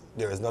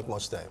there is not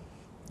much time.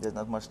 There's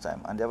not much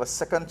time. And they have a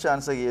second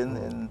chance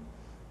again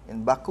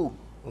in Baku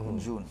in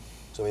June.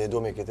 So when you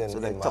don't make it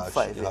in March, top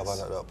 5, you have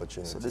another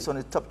opportunity. So this one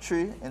is top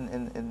 3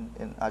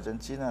 in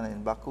Argentina, and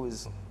in Baku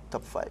is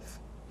top 5.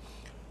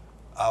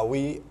 Are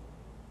we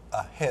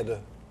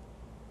ahead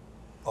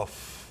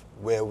of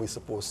where we're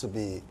supposed to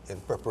be in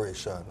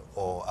preparation,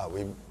 or are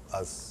we,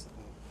 as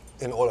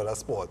in all other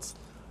sports,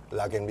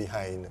 lagging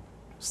behind,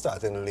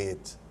 starting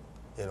late,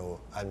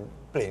 and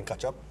playing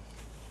catch up?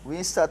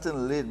 We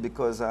starting late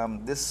because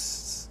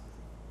this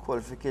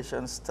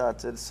qualification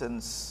started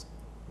since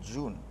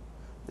June.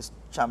 This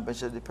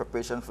championship, the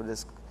preparation for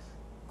this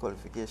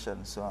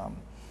qualification. So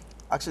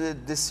actually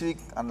this week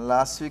and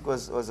last week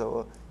was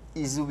our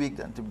easy week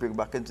then to break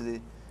back into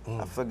the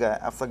after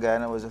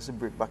Guyana was just to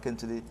break back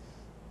into the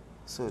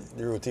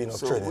the routine of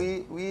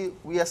training. So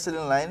we are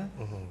still in line.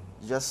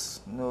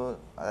 Just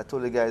I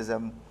told the guys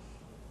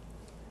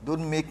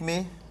don't make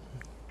me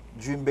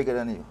dream bigger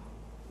than you,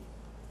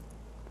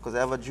 because I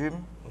have a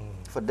dream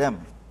for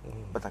them.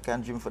 But I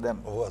can't dream for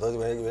them. Oh, I thought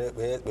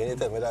when you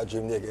tell me that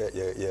dream,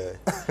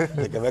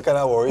 you can make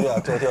a worry. I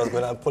thought I was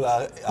going to pull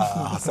a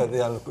Saturday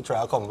and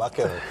try to come back.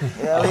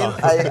 Yeah,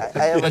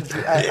 I mean,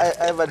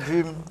 I have a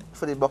dream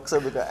for the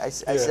boxer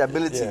because I see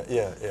ability.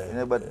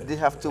 But they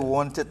have to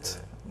want it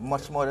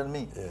much more than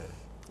me.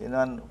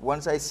 And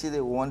once I see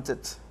they want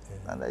it,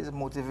 and that is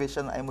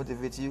motivation, I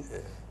motivate you,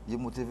 you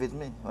motivate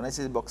me. When I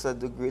see the boxer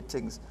do great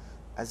things,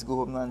 I just go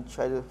home and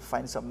try to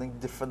find something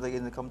different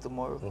again to come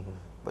tomorrow.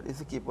 But if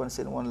you keep on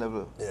saying one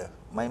level,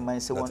 my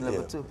mind say one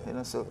level too.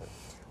 So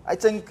I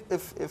think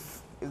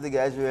if the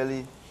guys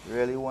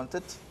really want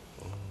it,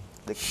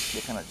 they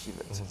can achieve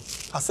it.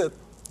 I said,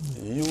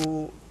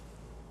 you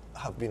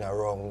have been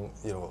around,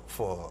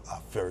 for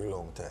a very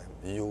long time.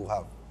 You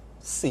have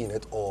seen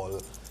it all,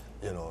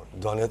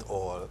 done it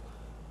all.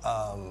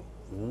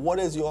 What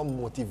is your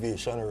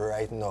motivation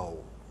right now?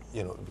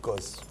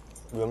 Because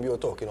when we were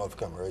talking off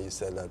camera, you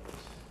said that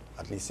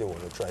at least you want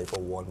to try for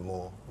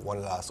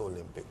one last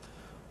Olympic.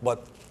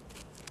 But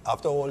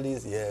after all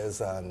these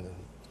years and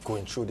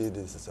going through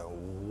this,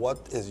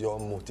 what is your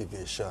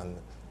motivation,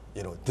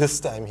 this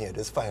time here,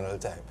 this final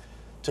time,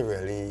 to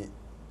really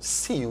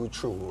see you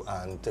through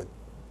and to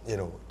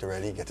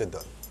really get it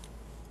done?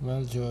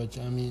 Well, George,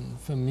 I mean,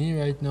 for me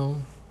right now,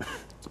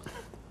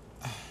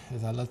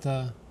 there's a lot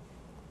of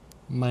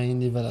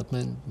mind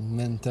development,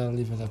 mental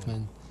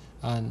development,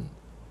 and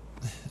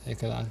I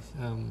could ask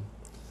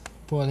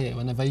Paul here,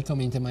 whenever he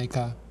come into my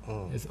car,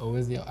 it's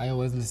always there. I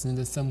always listen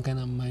to some kind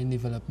of mind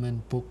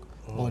development book,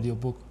 audio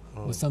book,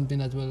 or something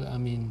that will, I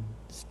mean,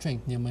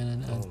 strengthen your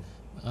mind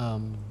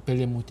and build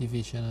your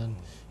motivation. And,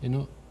 you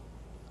know,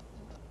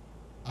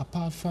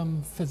 apart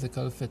from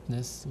physical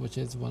fitness, which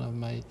is one of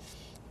my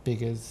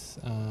biggest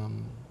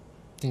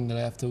thing that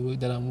I have to work,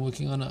 that I'm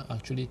working on,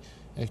 actually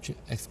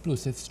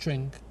explosive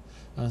strength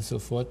and so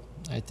forth.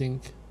 I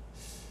think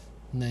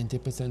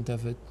 90%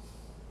 of it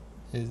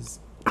is,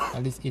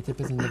 at least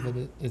 80% of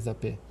it is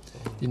up here.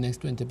 The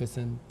next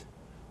 20%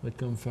 would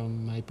come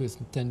from my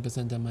person,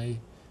 10% of my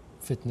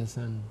fitness,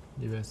 and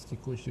the rest the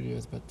coach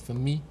studios. But for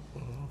me,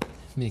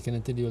 making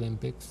it to the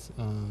Olympics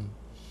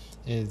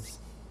is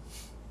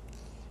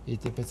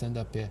 80%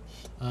 up here.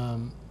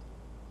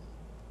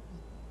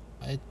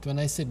 When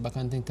I sit back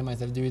and think to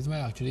myself, the reason why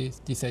I actually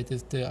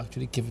decided to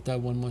actually give it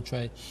one more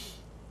try,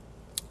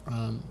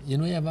 you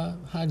know, you ever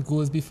had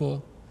goals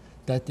before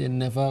that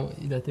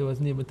you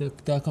wasn't able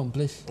to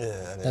accomplish?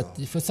 Yeah,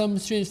 that for some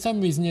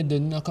reason you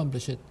didn't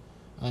accomplish it.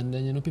 And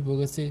then, you know, people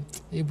will say,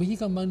 hey, but he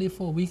come back there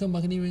for, we come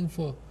back in the ring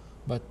for.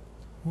 But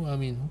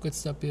who could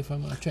stop you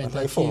from trying to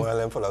like achieve? Formula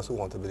them fellas who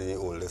want to be the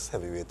oldest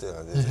heavyweight,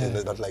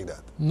 it's not like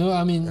that. No,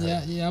 I mean,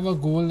 you have a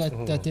goal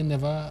that you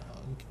never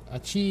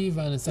achieve,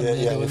 and it's something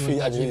you don't want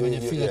to achieve, and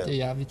you feel that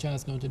you have the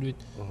chance now to do it.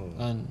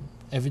 And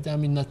every time, I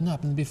mean, nothing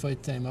happens before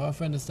its time. Our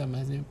friend this time,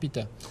 his name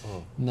Peter,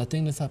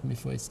 nothing has happened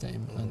before its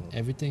time, and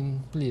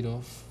everything played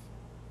off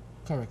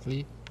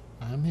correctly.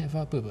 I'm here for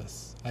a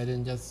purpose. I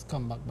didn't just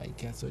come back by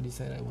guess or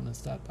decide I want to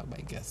start back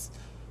by guess.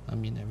 I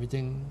mean,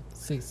 everything,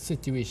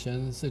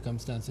 situations,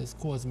 circumstances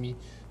caused me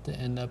to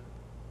end up,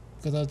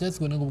 because I was just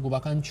going to go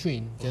back and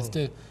train, just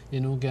to, you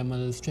know, get my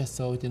little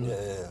stress out, you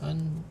know,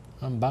 and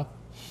I'm back.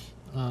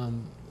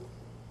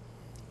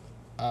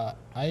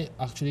 I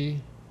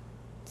actually,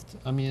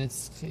 I mean,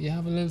 you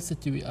have a little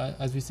situation,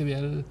 as we say, we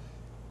are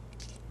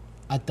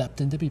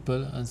adapting to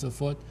people and so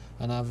forth,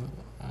 and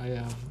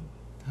I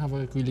have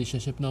a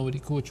relationship now with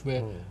the coach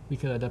where we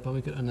can adapt and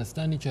we can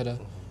understand each other.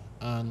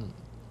 And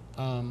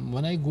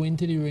when I go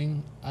into the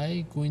ring,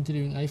 I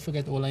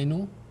forget all I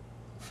know.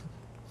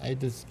 I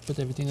just put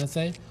everything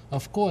aside.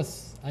 Of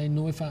course, I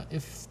know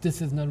if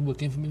this is not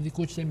working for me, if the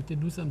coach tells me to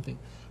do something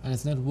and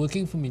it's not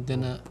working for me,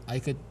 then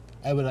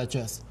I will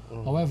adjust.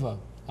 However,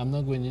 I'm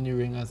not going in the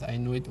ring as I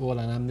know it all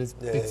and I'm this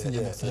big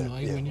senior boss. I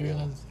go in the ring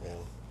as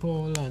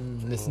Paul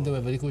and listen to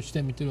whatever the coach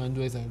tells me to do and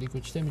do exactly the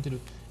coach tells me to do.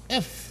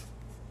 If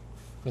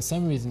for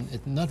some reason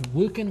it's not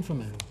working for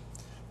me,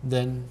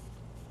 then,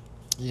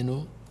 you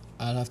know,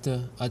 I'll have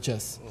to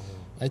adjust.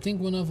 I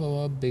think one of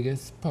our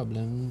biggest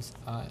problems,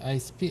 I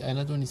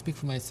not only speak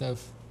for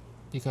myself,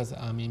 because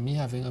I mean, me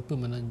having a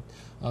permanent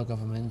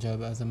government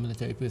job as a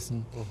military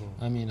person,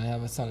 I mean, I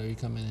have a salary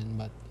coming in,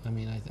 but I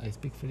mean, I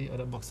speak for the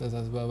other boxers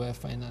as well where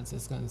finance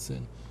is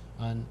concerned.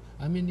 And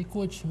I mean, the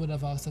coach would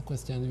have asked a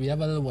question. We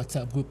have a little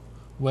WhatsApp group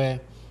where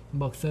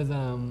boxers,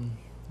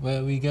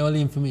 where we get all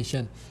the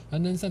information.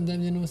 And then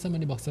sometimes, you know, some of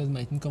the boxers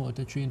mightn't come out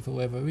to train for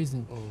whatever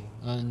reason.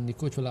 And the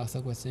coach will ask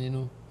a question, you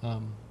know,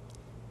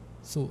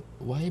 so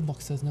why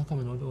boxers not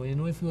coming out? Or, you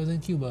know, if he was in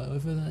Cuba, or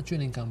if he was in a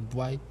training camp,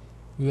 why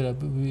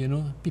you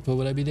know, people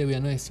would have been there, we are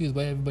no excuse,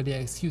 why everybody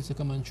has excuse to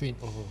come and train,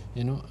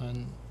 you know?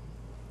 And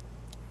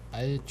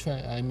I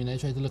try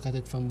to look at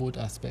it from both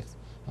aspects.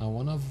 And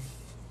one of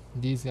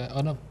these guys,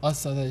 one of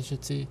us, as I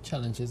should say,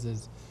 challenges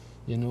is,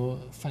 you know,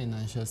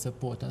 financial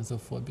support and so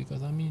forth,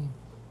 because I mean,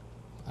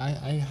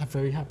 I am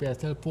very happy. I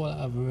tell Paul,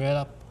 I'm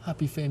really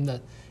happy for him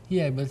that he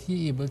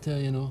able to,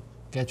 you know,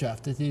 get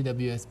drafted to the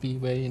WSP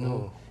where, you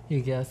know,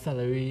 he get a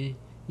salary,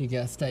 he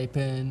get a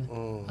stipend,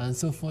 and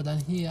so forth,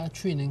 and he at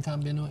training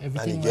camp, you know,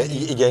 everything. And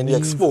he get the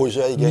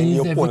exposure, he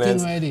get the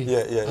opponents. I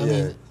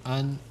mean,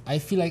 and I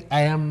feel like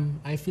I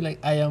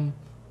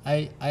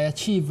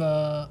achieve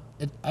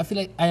I feel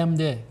like I am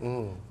there.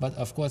 But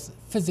of course,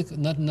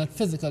 not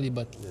physically,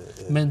 but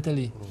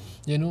mentally.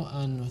 You know,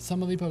 and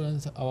some of the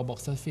problems our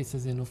boxers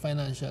faces, you know,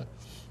 financial.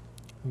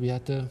 We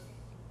have to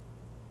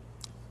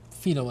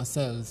feed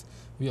ourselves.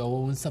 Our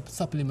own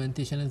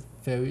supplementation is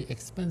very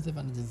expensive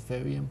and it is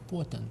very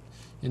important,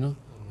 you know.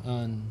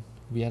 And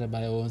we had to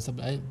buy our own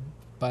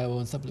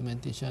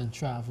supplementation,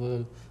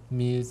 travel,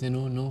 meals, you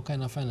know, no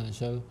kind of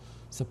financial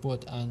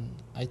support. And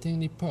I think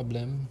the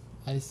problem,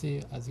 I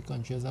say, as a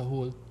country as a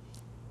whole.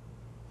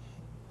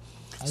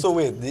 So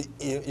wait,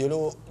 you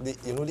know the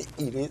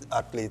elite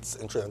athletes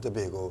in Trinidad and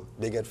Tobago,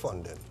 they get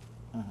funded,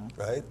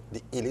 right?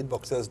 The elite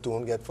boxers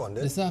don't get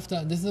funded. This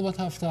is what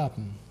has to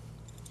happen.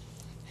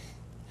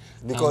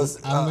 Because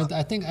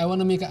I think I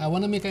want to make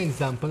an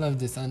example of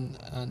this, and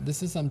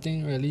this is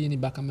something really in the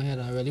back of my head.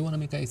 I really want to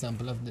make an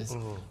example of this,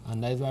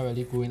 and that's why I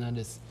really go in on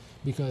this,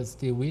 because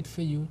they wait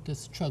for you to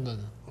struggle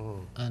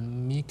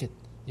and make it.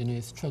 You know,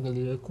 you struggle.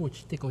 The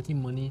coach take out his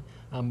money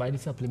and buy the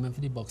supplement for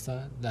the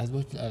boxer. That's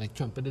what like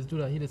trumpeters do.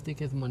 That he just take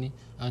his money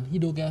and he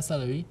don't get a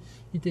salary.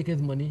 He take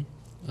his money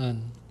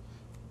and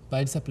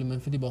buy the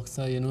supplement for the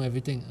boxer, you know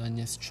everything, and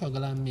you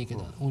struggle and make it.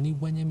 And only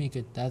when you make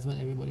it, that's when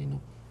everybody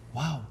know,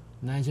 wow,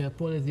 Nigel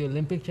Paul is the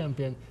Olympic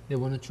champion. They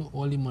want to throw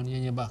all the money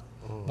on your back.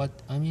 But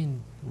I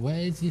mean,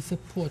 where is the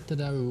support to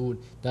that road?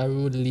 That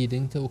road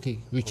leading to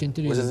reaching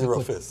to the Which Olympic. is the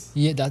roughest.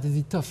 Yeah, that is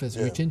the toughest.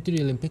 Yeah. Reaching to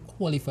the Olympic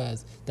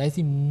qualifiers. That is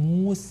the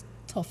most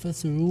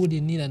toughest road you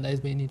need, and that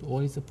is where you need all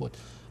the support.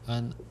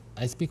 And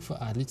I speak for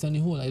athletes on the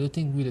whole. I don't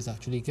think we just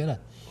actually get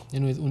that. You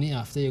know, it's only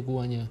after you go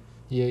and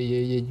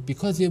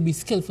because you'll be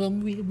skillful,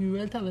 we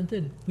real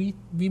talented. We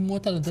more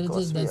talented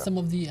than some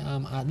of the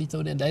athletes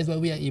out there. That is why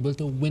we are able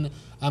to win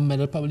a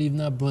medal, probably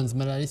even a bronze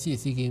medal at the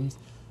CAC Games,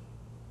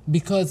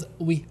 because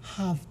we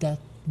have that.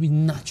 We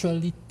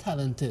naturally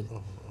talented,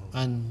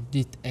 and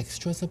the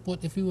extra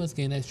support. If we was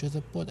getting extra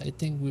support, I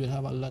think we would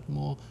have a lot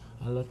more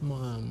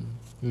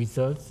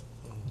results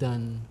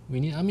than we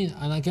need. I mean,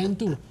 and again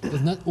too,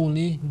 it's not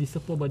only the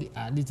support, but the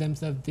athletes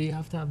themselves. They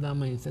have to have that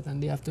mindset,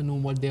 and they have to know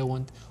what they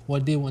want,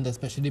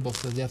 especially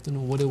boxers. They have to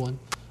know what they want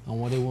and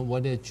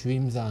what their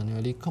dreams are, and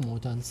really come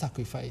out and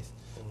sacrifice.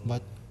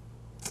 But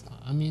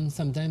I mean,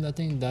 sometimes I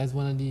think that's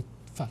one of the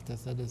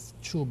factors that is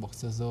throw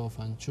boxers off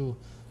and throw,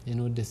 you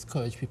know,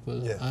 discourage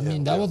people.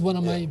 That was one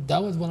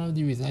of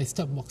the reasons I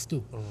stopped box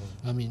too.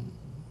 I mean,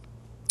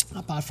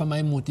 apart from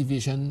my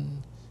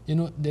motivation, you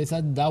know, there's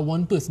that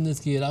one person is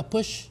here, that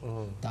push,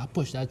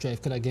 that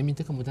drive could have get me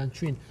to come out and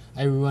train.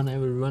 I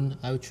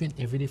would train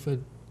every day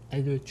I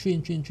would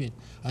train.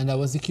 And that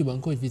was the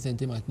Cuban coach,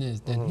 Vicente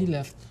Martinez. Then he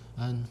left.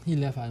 I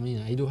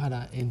mean, I don't have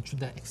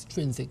that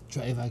extrinsic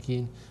drive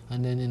again.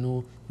 And then, you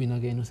know, we're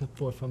not getting no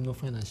support from no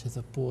financial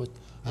support.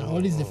 And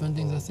all these different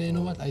things. I say, you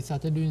know what, I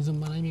started doing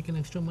Zumba and I'm making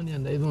extra money.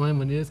 And that is where my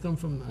money has come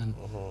from. And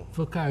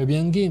for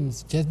Caribbean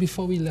Games, just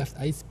before we left,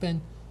 I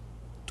spent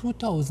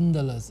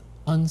 $2,000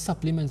 on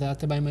supplements. I had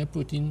to buy my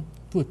protein,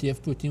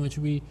 which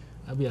we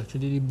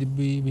actually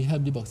we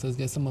help the boxers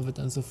get some of it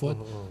and so forth.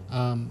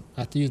 I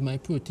had to use my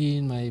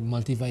protein, my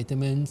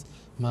multivitamins,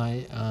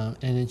 my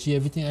energy,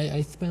 everything.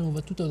 I spent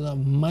over $2,000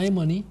 of my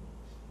money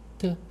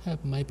to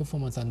help my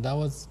performance, and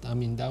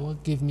that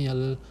would give me a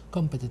little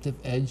competitive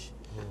edge.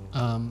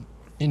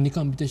 In the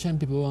competition,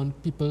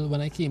 people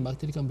when I came back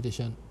to the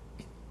competition,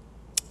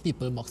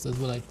 boxers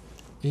were like,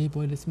 hey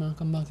boy, this man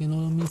come back, you know,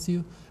 miss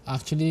you.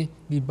 Actually,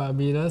 the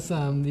Barbados,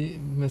 the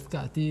Miss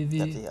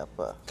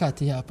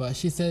Cathy Harper,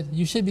 she said,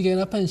 you should be getting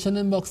a pension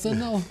in boxing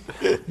now.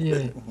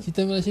 Yeah. She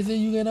told me, she said,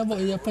 you get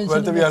your pension.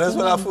 Well, to be honest,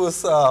 when I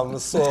first saw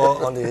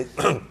on the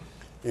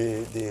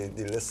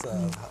list,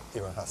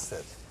 Aaron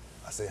Hassett,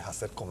 I said,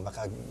 Hassett come back.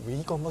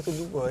 We come back to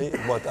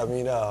Dubai. But I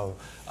mean, I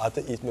had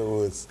to eat my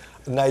words.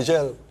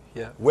 Nigel,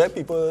 where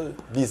people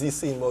busy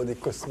seeing about the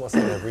Christmas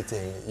and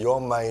everything,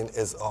 your mind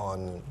is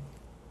on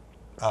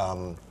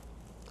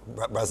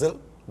Brazil,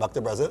 back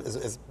to Brazil,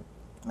 is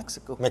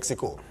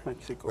Mexico,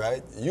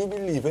 right? You'll be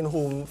leaving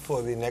home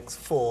for the next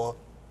 4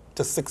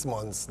 to 6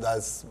 months.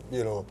 That's,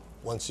 you know,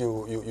 once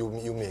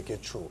you make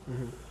it through.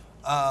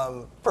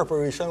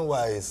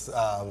 Preparation-wise,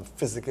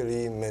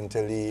 physically,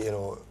 mentally, you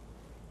know,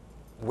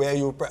 where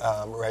you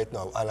right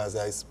now? And as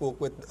I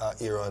spoke with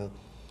Aaron,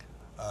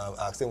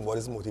 asked him what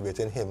is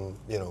motivating him.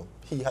 You know,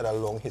 he had a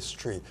long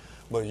history,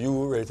 but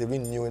you relatively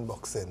new in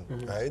boxing,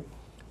 right?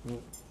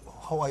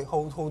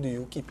 How do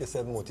you keep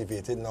yourself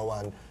motivated now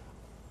and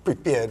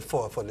prepared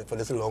for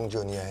this long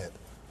journey ahead?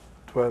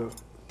 Well,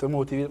 to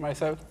motivate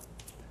myself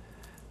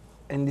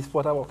in the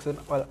sport of boxing,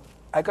 well,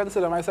 I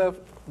consider myself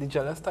the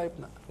jealous type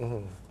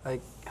now.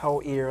 Like how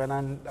Aaron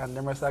and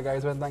the rest of the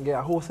guys went and get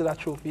a host of that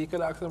trophy. You could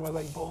ask them, I was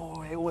like,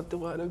 boy, I want to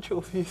one of them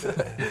trophies.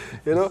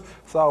 You know?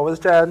 So I was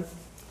trying to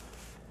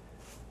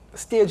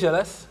stay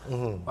jealous.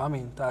 I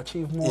mean, to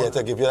achieve more. Yeah,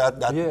 to give you that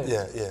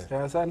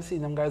Yeah, so I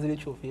seen them guys with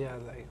the trophy. I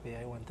was like, yeah,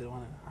 I wanted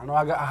one. I know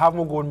I have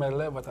my gold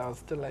medal, but I was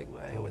still like,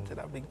 well, I wanted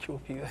that big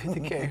trophy to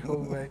carry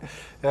home. Right?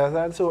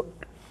 Yeah, so,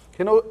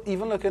 you know,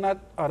 even looking at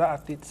other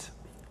athletes,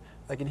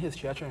 like in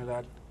history, I trained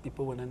that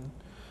people winning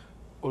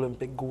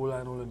Olympic gold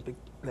and Olympic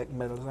like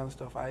medals and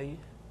stuff. I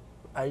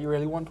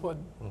really want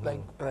one.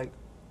 Like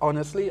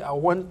honestly, I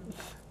want.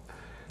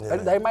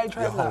 I might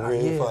try that.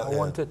 I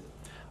want it.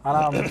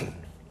 And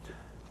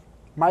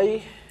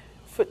my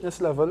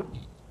fitness level,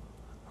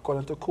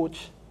 according to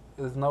coach,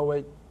 is now where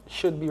it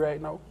should be right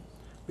now,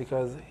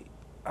 because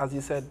as you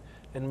said,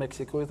 in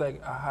Mexico it's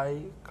like a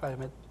high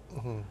climate.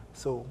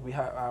 So we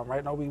have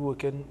right now we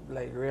working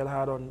like real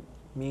hard on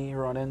me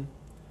running,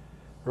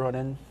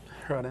 working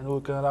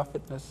on our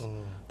fitness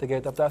to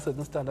get up to a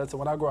certain standard. So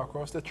when I go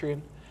across the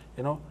train,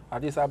 you know,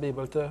 at least I'll be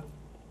able to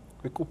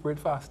recuperate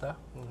faster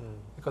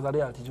because of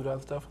the altitude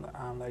and stuff.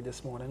 Like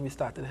this morning, we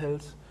started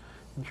hills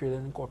in training,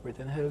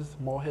 incorporating hills,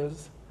 more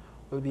hills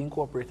will be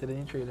incorporated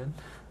in training.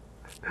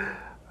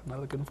 I'm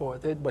not looking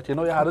forward to it, but you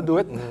know, you had to do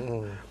it.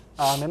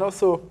 You know,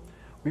 so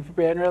we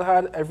preparing real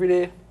hard every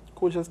day.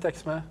 Coach just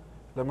text me,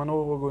 let me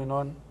know what's going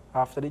on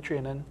after the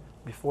training,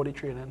 before the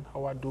training,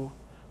 how I do,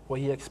 what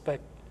he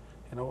expect.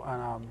 You know,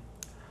 and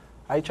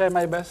I try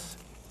my best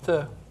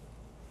to,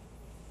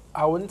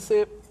 I wouldn't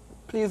say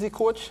please the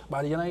coach, but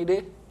at the end of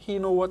the day, he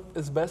know what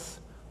is best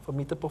for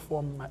me to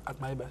perform at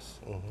my best.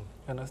 You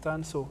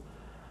understand? So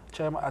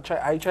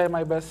I try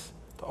my best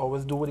to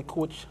always do what the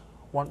coach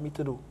want me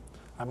to do.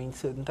 I mean,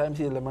 certain times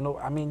he'll let me know.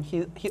 I mean,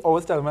 he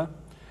always tell me,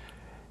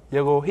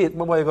 you go hate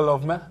me, but you go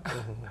love me.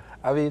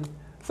 I mean,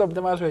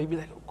 sometimes I try to be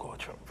like, oh God,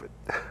 Trumpet.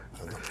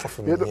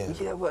 You know,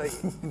 yeah, but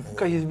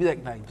because he's be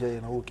like, Nigeria,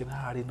 you know, working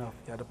hard enough.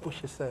 You have to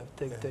push yourself,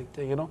 take,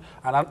 you know.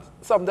 And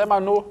sometimes I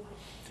know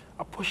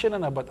I'm pushing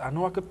enough, but I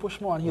know I could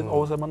push more. And he's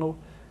always let me know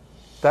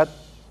that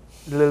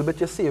little bit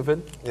you're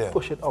saving,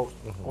 push it out,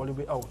 all the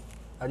way out.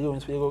 And the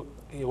only way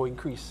you go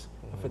increase,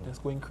 the fitness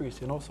go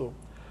increase, you know. So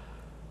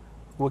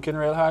working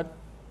real hard.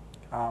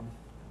 My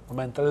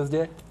mental is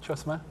there,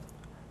 trust me.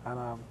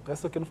 And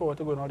just looking forward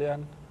to going out there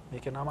and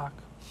making a mark.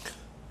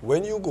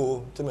 When you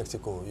go to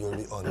Mexico, you'll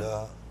be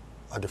under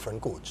a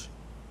different coach,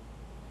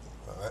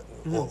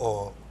 right?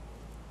 Or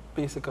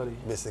basically,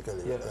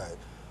 yeah.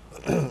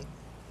 Right.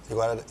 You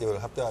will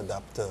have to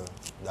adapt to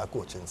that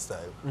coaching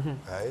style,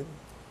 right?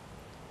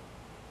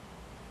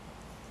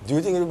 Do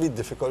you think it will be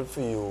difficult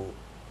for you,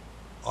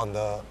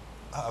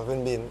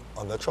 having been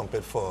on the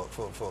Trumpet for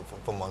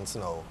months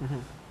now,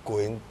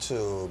 going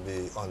to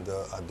be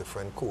under a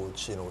different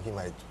coach? You know, he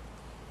might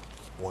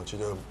want you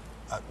to,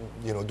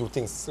 you know, do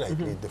things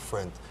slightly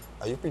different.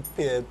 Are you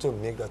prepared to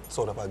make that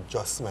sort of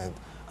adjustment,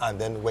 and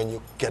then when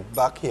you get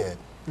back here,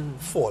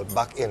 fall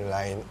back in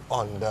line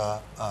under,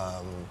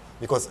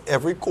 because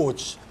every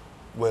coach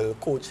will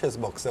coach his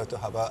boxer to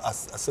have a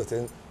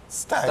certain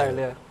style,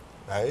 yeah.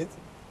 Right?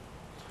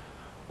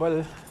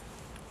 Well,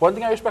 one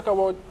thing I respect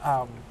about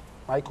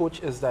my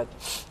coach is that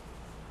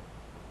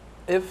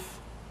if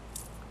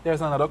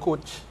there's another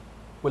coach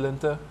willing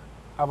to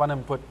have an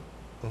input,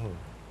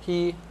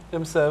 he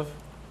himself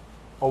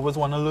always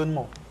want to learn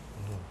more.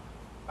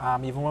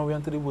 Even when we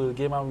went to the World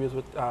Game and we was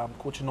with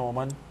Coach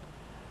Norman,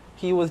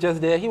 he was just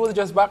there, he was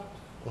just back.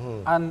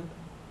 And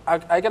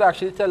I could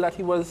actually tell that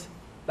he was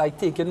like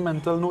taking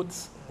mental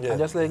notes and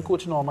just letting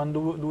Coach Norman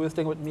do his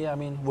thing with me. I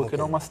mean,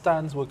 working on my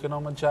stance, working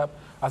on my jab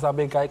as a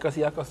big guy, because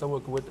he accustomed to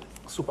working with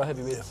super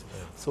heavyweights.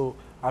 So,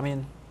 I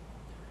mean,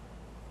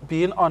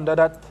 being under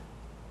that,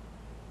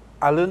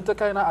 I learned to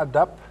kind of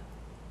adapt.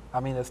 I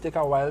mean, it's take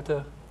a while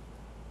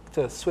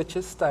to switch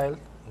his style,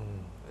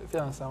 if you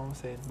understand what I'm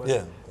saying.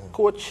 But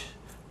Coach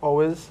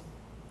always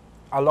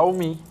allow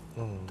me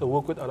to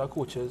work with other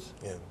coaches,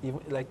 even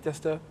like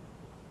just to,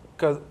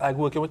 because like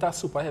working with a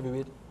super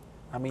heavyweight,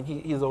 I mean,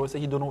 he's always say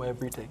he don't know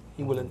everything.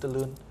 He's willing to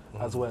learn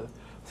as well.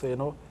 So, you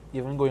know,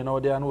 even going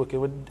out there and working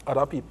with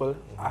other people,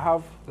 I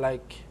have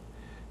like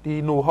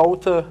the know-how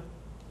to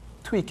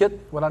tweak it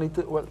when I need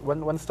to,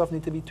 when stuff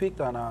needs to be tweaked.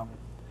 And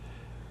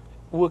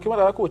working with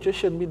other coaches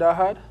shouldn't be that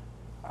hard.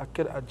 I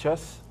could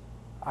adjust,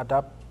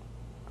 adapt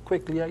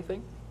quickly, I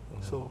think.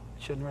 So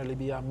it shouldn't really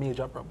be a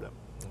major problem.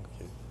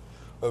 Okay.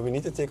 Well, we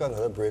need to take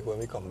another break. When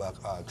we come back.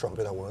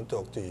 Trumpet, I want to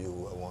talk to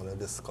you. I want to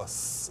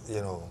discuss,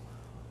 you know,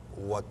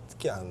 what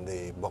can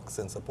the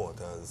boxing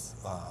supporters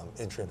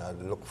in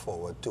Trinidad look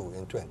forward to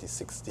in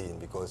 2016?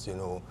 Because, you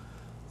know,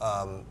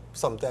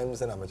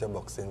 sometimes in amateur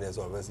boxing, there's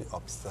always the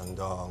ups and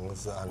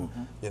downs and,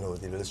 you know,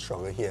 the little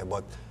struggle here.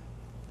 But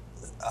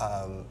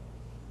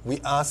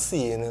we are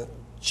seeing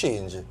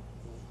change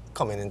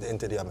coming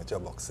into the amateur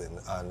boxing,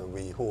 and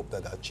we hope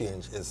that that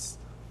change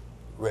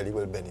really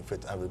will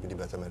benefit and will be the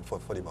betterment for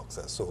the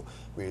boxers. So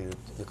you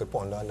could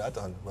ponder on that,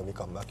 and when we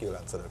come back, you'll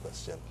answer the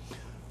question.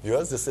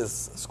 Viewers, this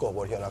is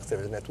Scoreboard here on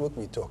Access Network.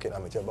 We're talking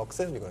amateur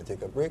boxing. We're going to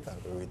take a break, and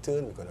when we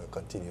return, we're going to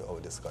continue our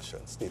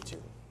discussion. Stay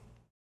tuned.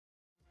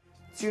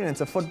 Tune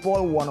into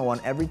Football 101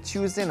 every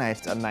Tuesday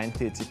night at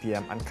 9:30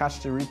 p.m. and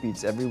catch the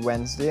repeats every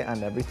Wednesday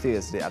and every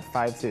Thursday at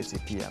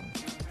 5:30 p.m.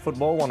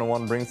 Football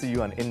 101 brings to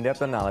you an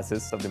in-depth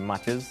analysis of the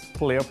matches,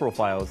 player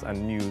profiles,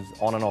 and news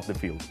on and off the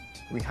field.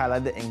 We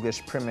highlight the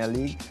English Premier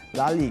League,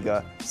 La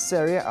Liga,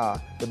 Serie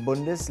A, the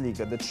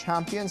Bundesliga, the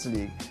Champions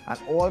League, and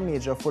all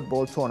major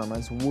football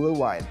tournaments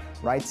worldwide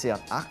right here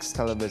on Axe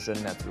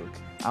Television Network.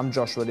 I'm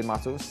Joshua De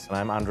Matos. And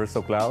I'm Andrew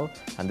Soklal,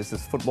 and this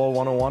is Football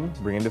 101,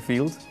 bringing the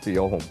field to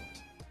your home.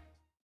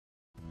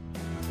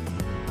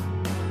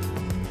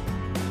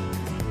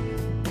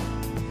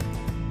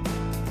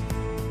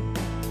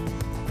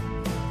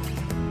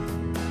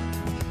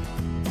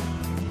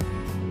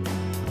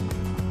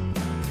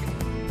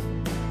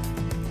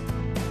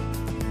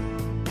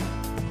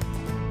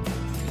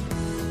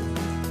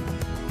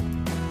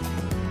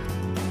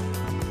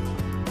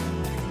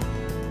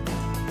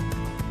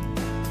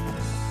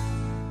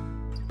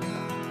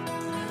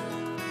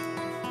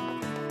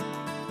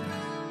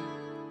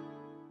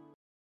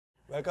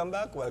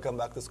 Welcome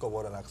back to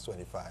Scoreboard on Axe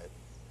 25.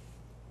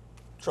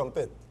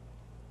 Trumpet,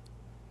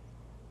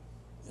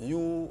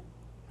 you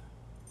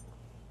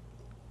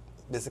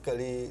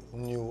basically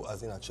new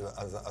as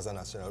a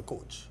national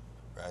coach,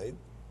 right,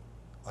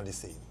 on the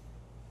scene.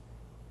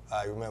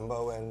 I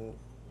remember when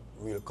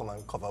we'll come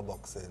and cover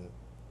boxing,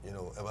 you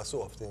know, ever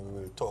so often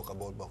we will talk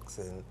about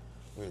boxing,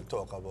 we'll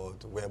talk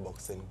about where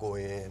boxing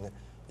going,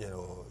 you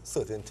know,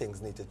 certain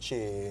things need to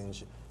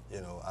change,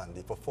 you know, and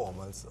the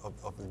performance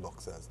of the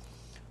boxers.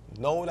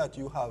 Now that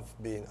you have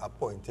been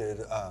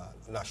appointed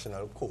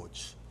national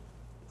coach,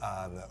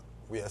 and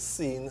we are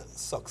seeing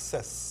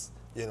success,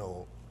 you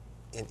know,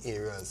 in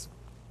areas.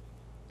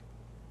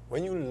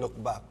 When you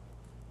look back,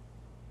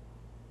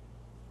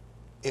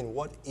 in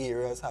what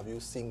areas have you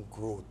seen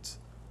growth?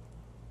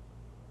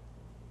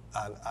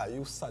 And are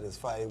you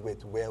satisfied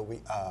with where we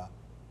are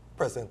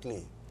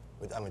presently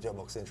with amateur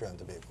boxing in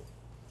Trinidad and Tobago?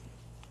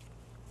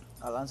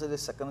 I'll answer the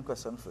second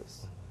question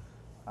first.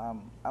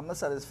 I'm not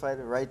satisfied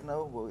right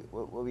now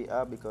where we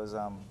are because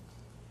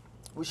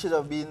we should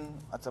have been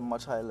at a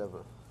much higher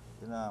level.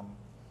 You know,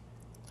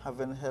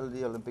 having held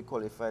the Olympic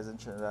qualifiers in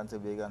Trinidad and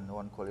Tobago and no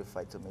one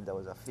qualified, to me that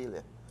was a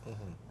failure.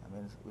 I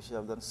mean, we should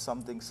have done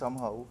something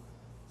somehow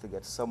to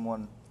get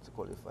someone to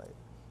qualify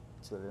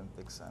to the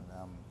Olympics. And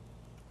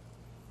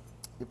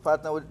the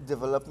partner with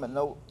development.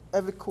 Now,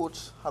 every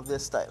coach have their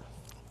style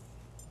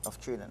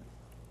of training.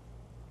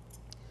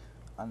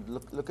 And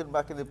looking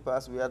back in the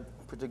past, we had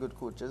pretty good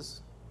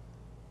coaches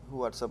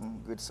who had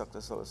some great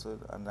success also.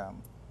 And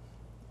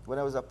when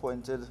I was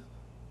appointed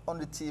on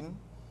the team,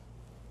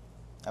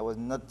 I was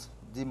not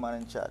the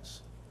man in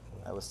charge.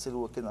 I was still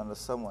working under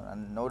someone.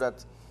 And now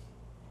that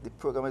the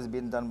program is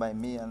being done by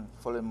me and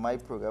following my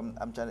program,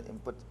 I'm trying to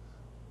input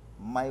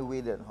my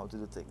way then how to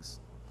do things.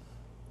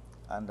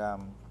 And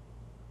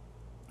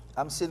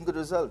I'm seeing good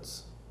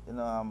results. You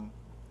know,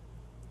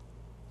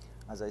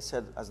 as I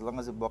said, as long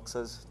as the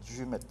boxers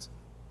dream it,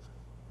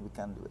 we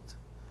can do it.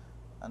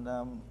 And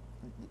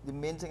the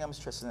main thing I'm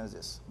stressing is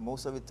this.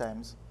 Most of the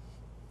times,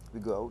 we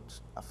go out,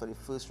 after the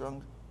first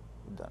round,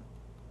 we're done.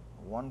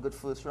 One good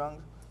first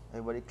round,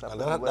 everybody clap.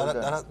 And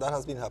that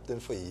has been happening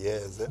for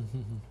years. Eh?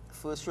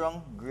 First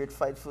round, great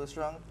fight first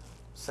round.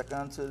 Second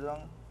and third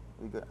round,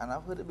 we go. And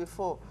I've heard it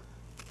before.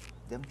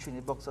 Them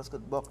training boxers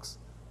could box,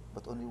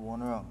 but only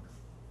one round.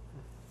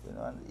 You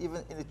know, and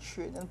even in the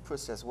training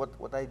process,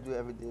 what I do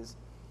every day is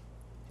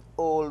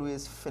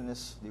always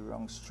finish the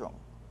round strong,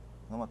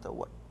 no matter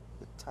what.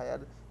 You're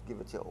tired,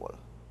 give it your all.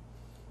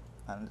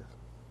 And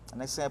the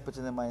next thing I put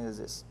in the mind is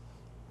this.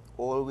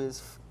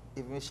 Always,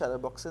 even with shadow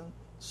boxing,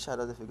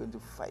 shadow if you're going to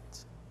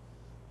fight.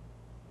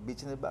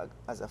 Beating the bag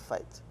as a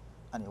fight.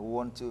 And you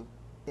want to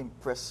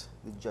impress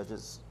the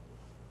judges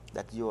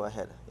that you're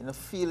ahead. You know,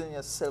 feeling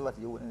yourself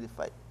that you're winning the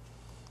fight.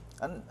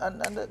 And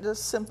the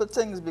simple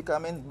things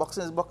becoming,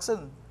 boxing is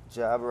boxing.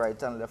 Jab, right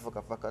hand, left,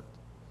 uppercut.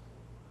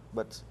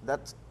 But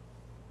that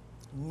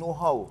know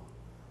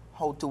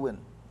how to win,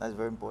 that's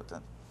very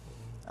important.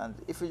 And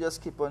if you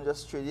just keep on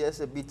just straight, yes,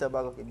 a beat a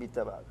bag, okay, beat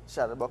a bag.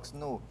 Shadow box,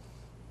 no.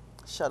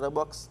 Shadow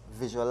box,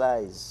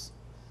 visualize.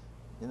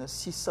 You know,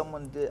 see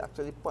someone there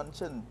actually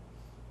punching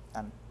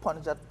and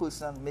punch that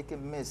person and make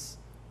him miss,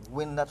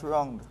 win that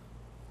round.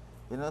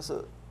 You know,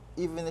 so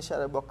even in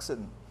shadow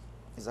boxing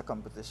is a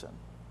competition.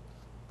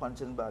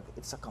 Punching bag,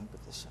 it's a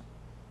competition.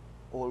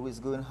 Always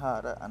going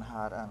harder and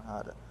harder and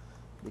harder,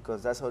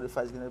 because that's how the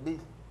fight's going to be.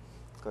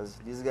 Because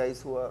these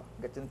guys who are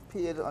getting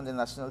paid on the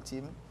national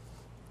team,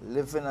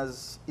 living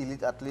as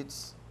elite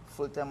athletes,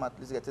 full-time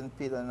athletes getting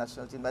paid on the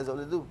national team, that's all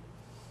they do.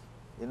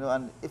 You know,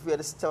 and if we had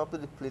to step up to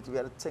the plate, we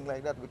had to think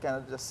like that. We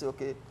cannot just say,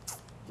 okay,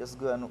 just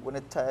go and when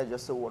you're tired,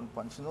 just say one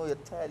punch. No, you're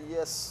tired,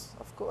 yes,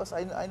 of course.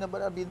 I know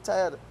about being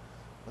tired.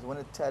 But when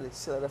you're tired, you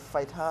still have to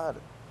fight hard.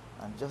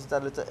 And just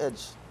that little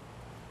edge,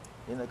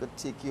 you know, could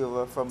take you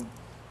over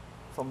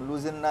from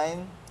losing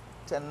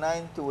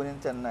 10-9 to winning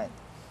 10-9.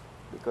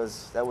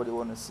 Because that's what you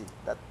want to see,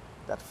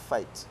 that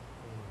fight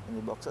in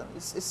the boxing.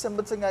 It's a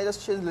simple thing. I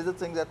just change little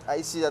things that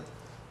I see that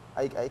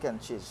I can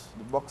change.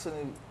 The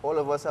boxing, all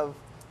of us have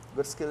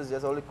good skills.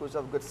 Yes, all the coaches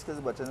have good skills,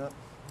 but you know,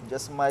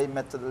 just my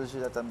methodology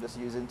that I'm just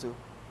using to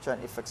try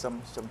and effect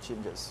some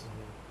changes.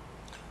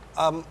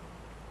 I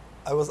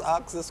was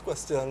asked this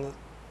question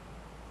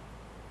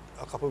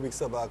a couple of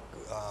weeks back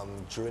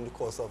during the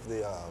course of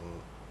the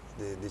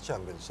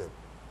championship.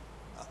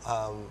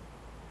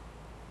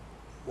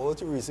 What was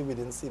the reason we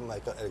didn't see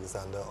Michael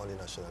Alexander on the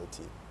national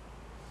team?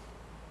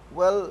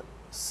 Well,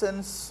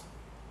 since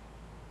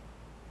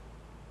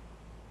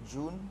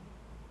June,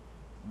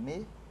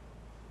 May,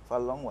 for a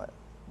long while,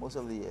 most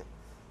of the year,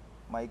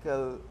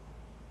 Michael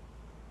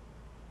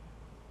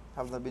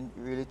has not been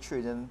really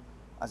training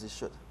as he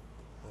should.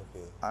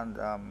 Okay. And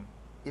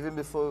even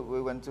before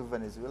we went to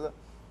Venezuela,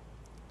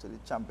 to the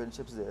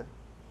championships there,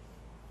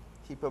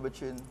 he probably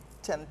trained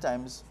 10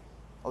 times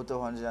out of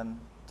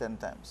 110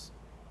 times.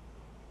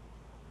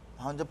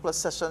 100 plus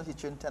sessions, he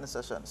trained 10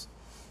 sessions.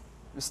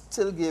 We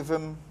still gave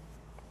him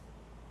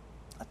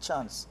a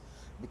chance,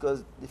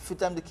 because the few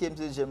times he came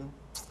to the gym,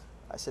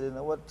 I said, you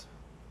know what,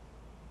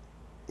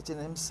 it's in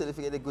him still if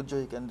he get a good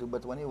job he can do,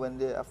 but when he went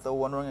there after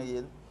one round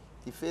again,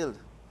 he failed.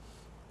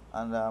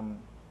 And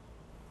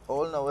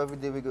all now, every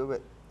day we go,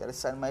 you got to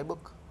sign my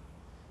book.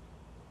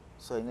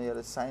 So you know, you got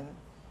to sign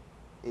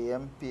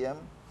AM, PM.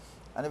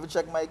 And if you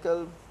check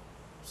Michael,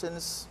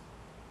 since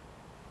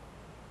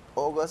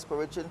August,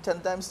 probably trained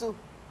 10 times too.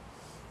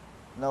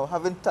 Now,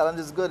 having talent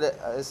is good.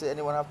 I say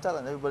anyone have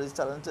talent. Everybody's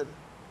talented.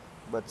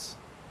 But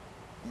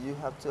you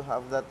have to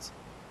have that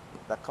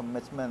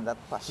commitment, that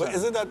passion. But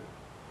is it that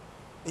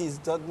he's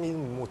not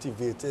been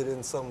motivated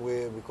in some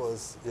way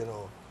because, you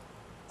know,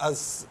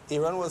 as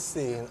Aaron was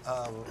saying,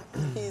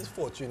 he's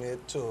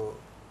fortunate to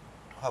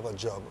have a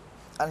job.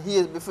 And he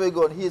is, before you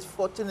go on, he is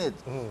fortunate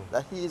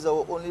that he is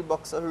our only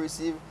boxer who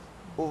received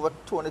over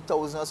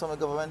 200,000 or something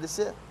government this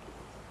year.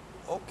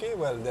 Okay,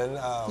 well then...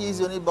 he is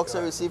the only boxer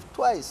who received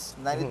twice,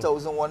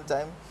 90,000 one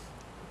time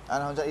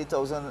and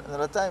 180,000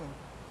 another time.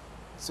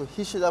 So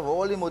he should have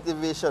all the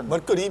motivation.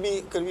 But could he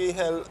be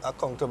held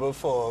accountable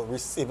for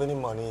receiving the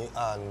money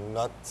and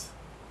not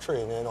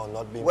training or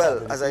not being...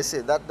 Well, as I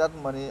said, that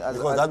money...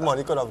 Because that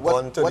money could have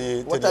gone to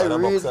the other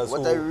boxers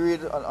What I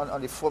read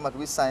on the format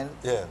we signed,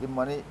 yeah, the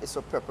money is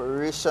for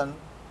preparation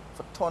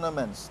for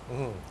tournaments,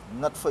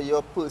 not for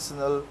your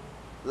personal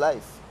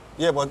life.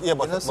 Yeah, but You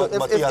know, so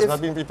but he has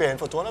not been preparing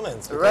for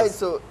tournaments. Right,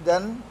 so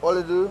then all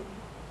they do,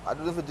 I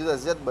don't know if he did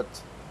as yet, but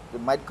they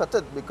might cut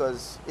it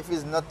because if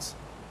he's not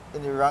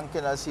in the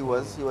ranking as he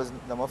was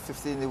number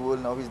 50 in the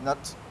world now, he's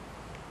not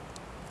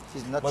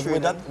but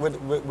training.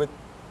 with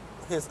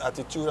his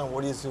attitude and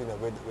what he's doing,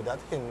 would that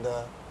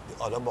hinder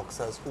the other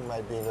boxers who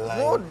might be in line?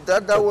 No,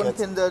 that won't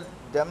hinder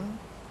them.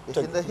 It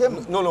hinder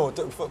him. No,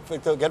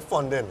 to get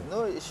funding.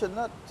 No, it should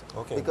not.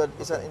 Okay. Because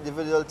it's an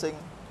individual thing.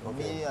 Okay.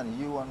 Me and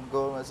you and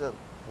God myself.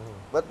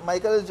 But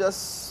Michael is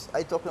just,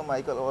 I talk to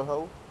Michael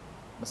Allhow.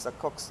 Mr.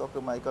 Cox talked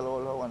to Michael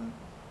Allhow, and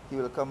he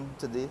will come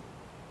today.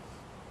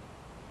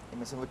 He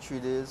missing for 3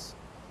 days.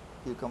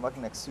 He'll come back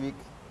next week.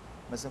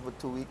 Missing for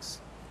 2 weeks.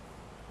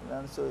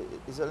 And so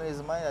it's all in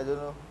his mind. I don't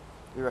know.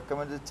 We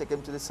recommended to take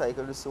him to the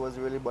cycle to see what's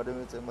really bothering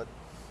with him. But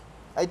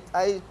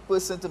I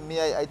personally, to me,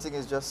 I think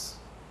it's just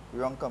the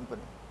wrong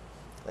company.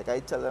 Like I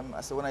tell him,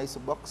 I said, when I used to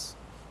box,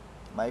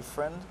 my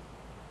friend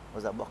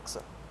was a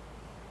boxer.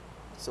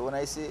 So when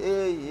I say,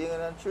 hey, you ain't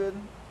gonna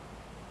train?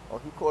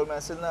 Or he called me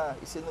and said, nah.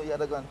 He said, no, you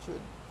had to go and train.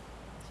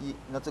 He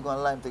not to go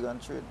on line, to go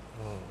and train.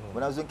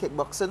 When I was doing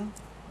kickboxing,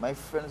 my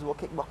friends were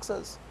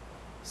kickboxers.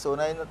 So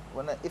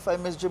if I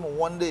miss gym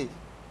one day,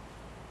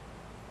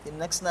 the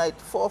next night,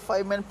 4 or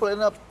 5 men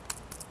pulling up,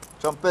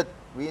 trumpet,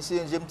 we ain't see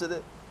you in gym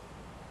today.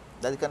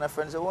 That's the kind of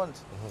friends I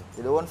want.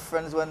 You don't want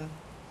friends when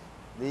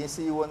they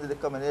see you one day, they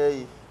come and,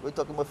 hey, we're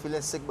talking about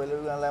feeling sick, but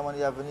we're gonna lie on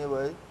the avenue,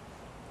 boy.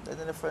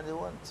 That's the friend you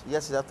want.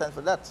 Yes, you have time for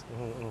that.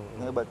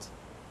 You know, but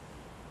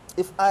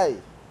if I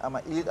am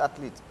an elite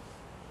athlete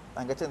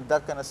and getting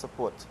that kind of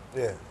support,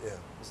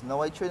 it's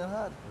now I training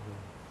hard.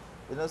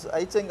 You know, so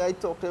I think I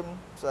talked to him,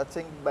 so I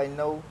think by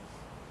now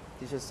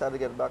he should start to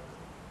get back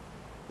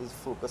his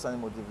focus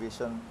and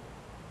motivation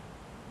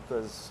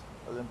because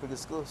Olympic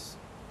is close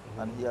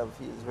and he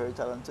is very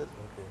talented.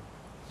 Okay.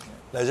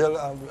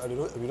 Nigel,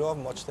 we don't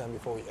have much time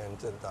before we end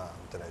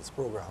tonight's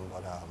program,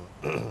 but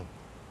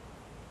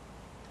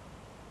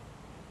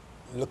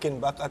looking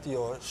back at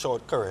your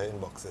short career in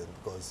boxing,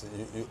 because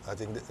you I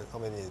think, how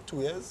many,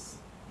 2 years?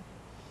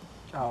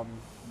 9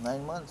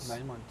 months.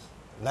 9 months.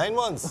 9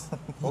 months?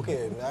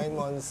 Okay, 9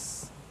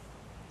 months,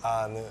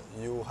 and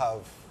you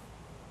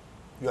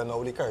are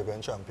now the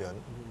Caribbean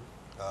champion.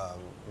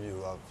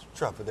 You have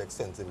traveled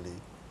extensively.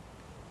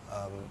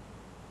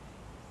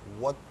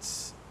 What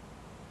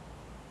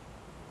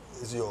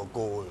is your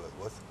goal?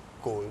 What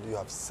goal do you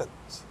have set,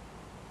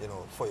 you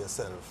know, for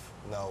yourself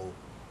now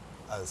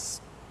as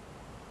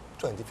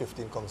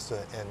 2015 comes to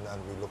an end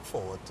and we look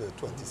forward to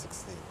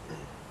 2016?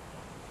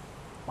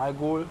 My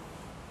goal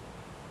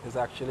is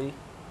actually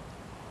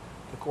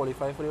to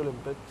qualify for the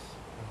Olympics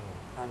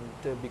and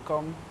to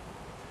become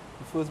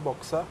the first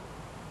boxer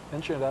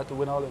in Trinidad to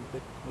win an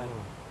Olympic medal.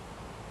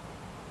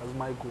 That's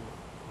my goal.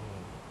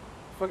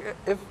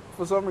 If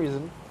for some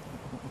reason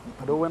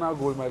I don't win a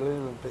gold medal in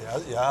the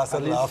Olympics, yeah, I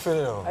said laughing,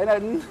 you know. I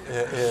didn't.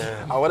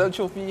 I would have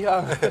trophy.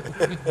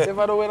 If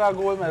I don't win a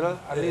gold medal,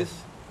 at least,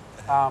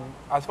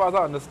 as far as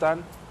I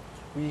understand,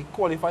 we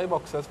qualify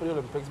boxers for the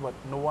Olympics, but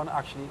no one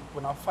actually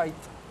win a fight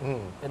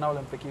in an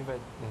Olympic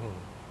event.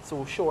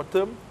 So short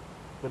term,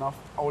 win an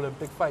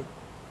Olympic fight.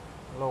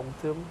 Long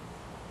term,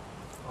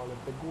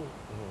 Olympic gold.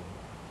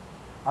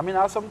 I mean,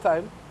 I have some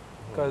time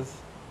because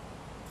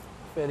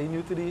fairly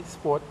new to the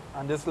sport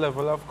and this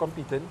level of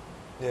competing.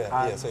 So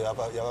you have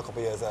a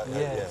couple years.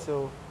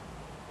 So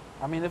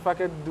I mean, if I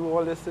could do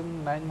all this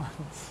in 9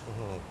 months,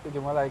 it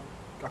give me like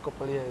a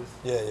couple of years.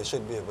 Yeah, you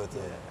should be able to.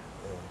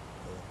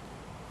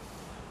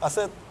 I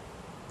said,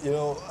 you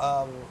know,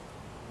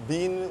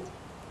 being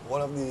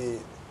one of the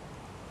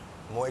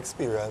more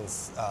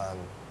experienced and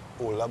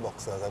older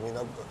boxers, I mean,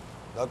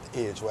 not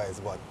age-wise,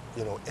 but,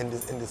 you know, in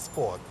this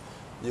sport,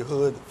 you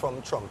heard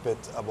from Trumpet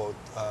about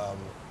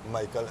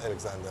Michael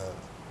Alexander,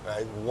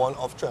 right? One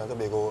of Trinidad and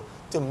Tobago,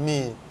 to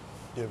me,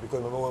 you know, because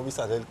remember when we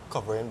started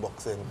covering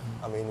boxing,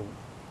 I mean,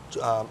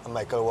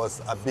 Michael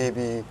was a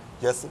baby,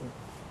 just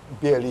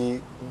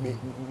barely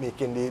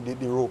making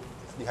the rope,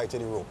 the height of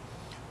the rope.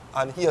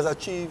 And he has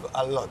achieved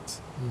a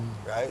lot,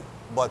 right?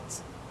 But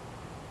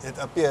it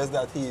appears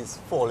that he is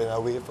falling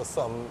away for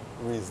some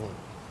reason.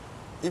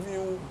 If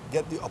you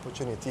get the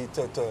opportunity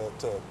to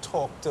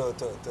talk to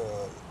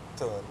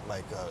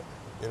Michael,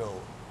 you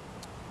know.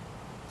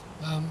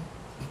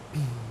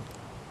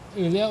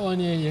 earlier on,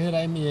 you heard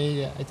I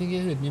think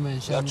you heard me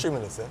mention Yeah, 3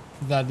 minutes, eh?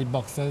 that the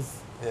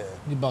boxers, Yeah.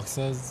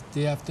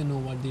 they have to know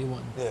what they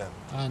want. Yeah.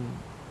 And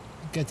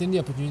getting the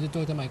opportunity to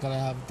talk to Michael, I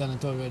have done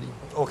it already.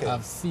 Okay.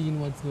 I've seen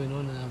what's going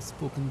on and I've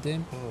spoken to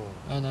him.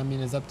 And I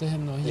mean, it's up to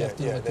him now. He has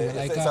to know what to do.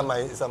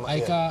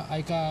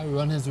 I can't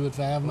run his route.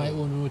 I have my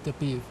own route to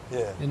pave.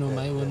 Yeah. You know,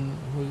 my own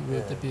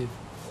route to pave.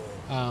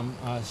 I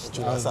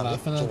was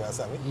laughing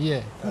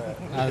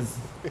at,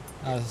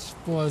 as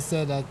Paul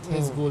said, that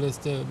his goal is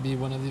to be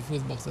one of the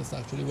first boxers to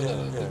actually win an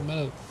Olympic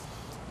medal.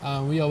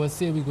 We always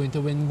say we're going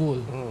to win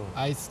gold.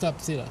 I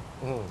stopped saying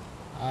that.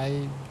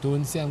 I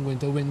don't say I'm going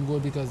to win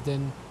gold, because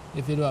then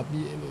if you don't,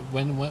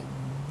 when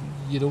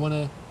you don't want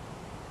to,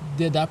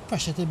 there's that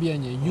pressure to be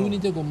on you. You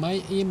need to go.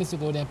 My aim is to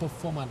go there and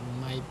perform at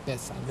my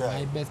best, and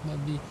my best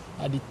must be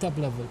at the top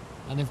level.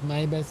 And if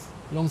my best,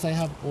 long as I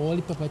have all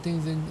the proper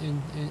things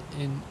in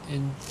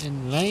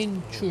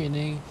line,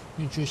 training,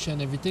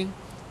 nutrition, everything,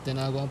 then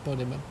I'll go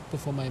and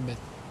perform my best.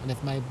 And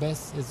if my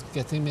best is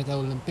getting me an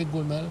Olympic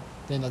gold medal,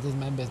 then that is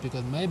my best,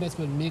 because my best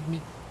will make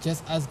me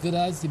just as good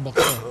as the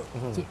boxer.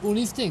 So the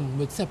only thing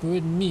would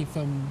separate me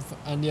from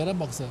and the other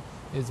boxer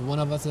is one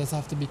of us just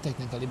have to be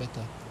technically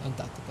better and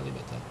tactically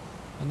better.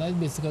 And that's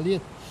basically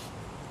it.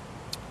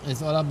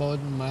 It's all about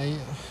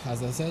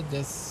as I said,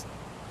 just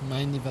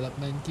mind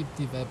development, keep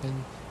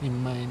developing the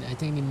mind. I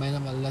think the mind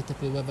have a lot to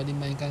play. Whatever the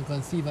mind can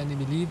conceive and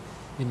believe,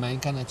 the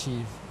mind can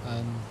achieve.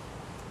 And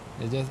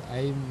it's just,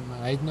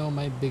 right now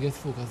my biggest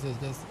focus is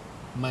just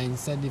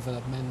mindset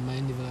development,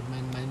 mind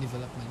development, mind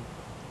development.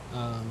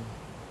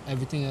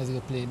 Everything else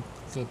will play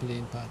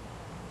in part.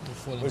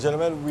 Well,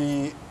 gentlemen,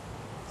 we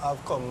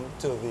have come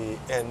to the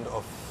end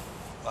of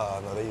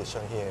another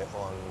edition here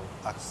on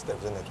Ask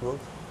Television Network,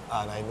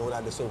 and I know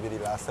that this will be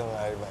the last time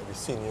I might be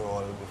seeing you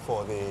all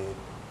before the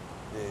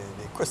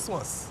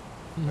Christmas,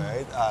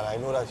 right? And I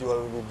know that you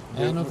all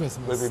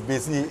will be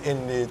busy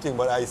in the thing,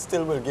 but I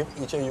still will give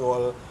each of you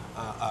all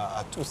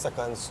 2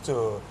 seconds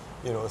to,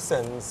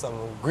 send some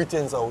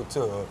greetings out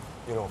to,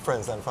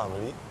 friends and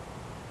family.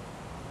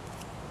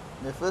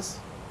 Me first?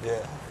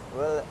 Yeah.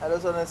 Well, I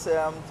just want to say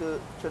to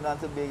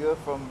Trinidad and Tobago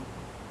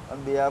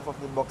on behalf of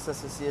the Box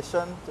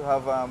Association to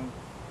have a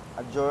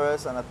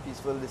joyous and a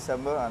peaceful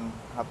December and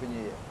Happy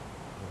New Year.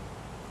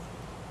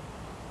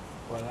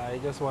 Well, I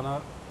just want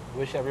to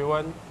wish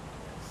everyone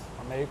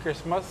a Merry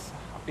Christmas,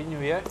 Happy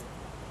New Year.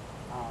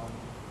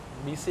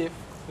 Be safe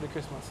for the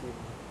Christmas season.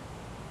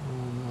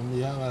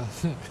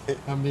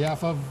 On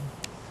behalf of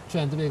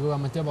Trinidad and Tobago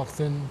amateur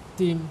boxing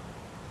team,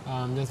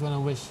 just want to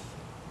wish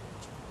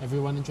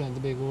everyone in Trinidad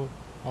and Tobago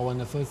a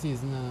wonderful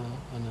season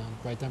and a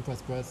bright and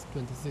prosperous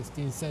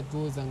 2016. Set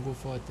goals and go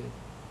forward.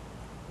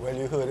 Well,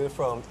 you heard it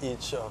from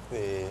each of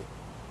the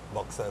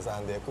boxers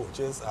and their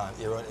coaches, and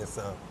Aaron, it's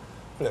a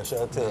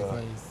pleasure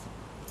to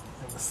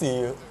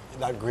see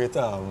that great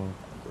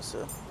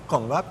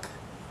comeback.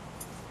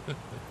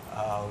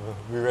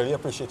 We really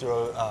appreciate you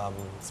all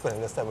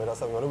spending this time with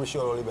us, and we want to wish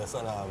you all the best.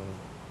 And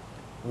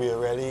we're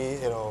really,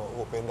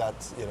 hoping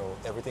that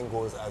everything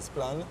goes as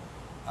planned,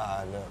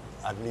 and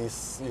at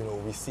least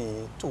we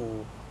see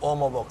 2 or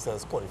more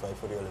boxers qualify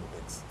for the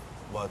Olympics.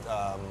 But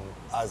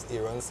as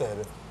Aaron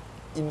said,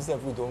 even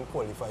if we don't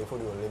qualify for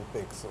the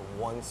Olympics,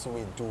 once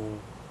we do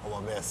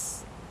our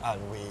best and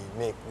we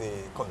make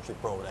the country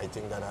proud, I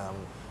think that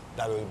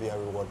that will be a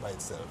reward by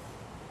itself.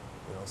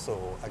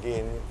 So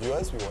again,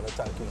 viewers, we want to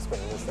thank you for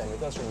spending this time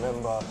with us.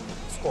 Remember,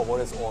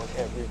 Scoreboard is on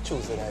every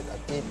Tuesday night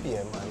at 8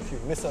 p.m. And if you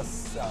miss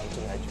us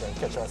tonight, you can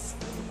catch us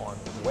on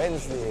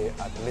Wednesday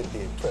at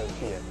midday, 12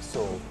 p.m.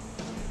 So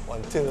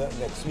until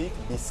next week,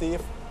 be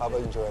safe, have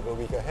an enjoyable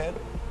week ahead,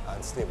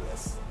 and stay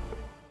blessed.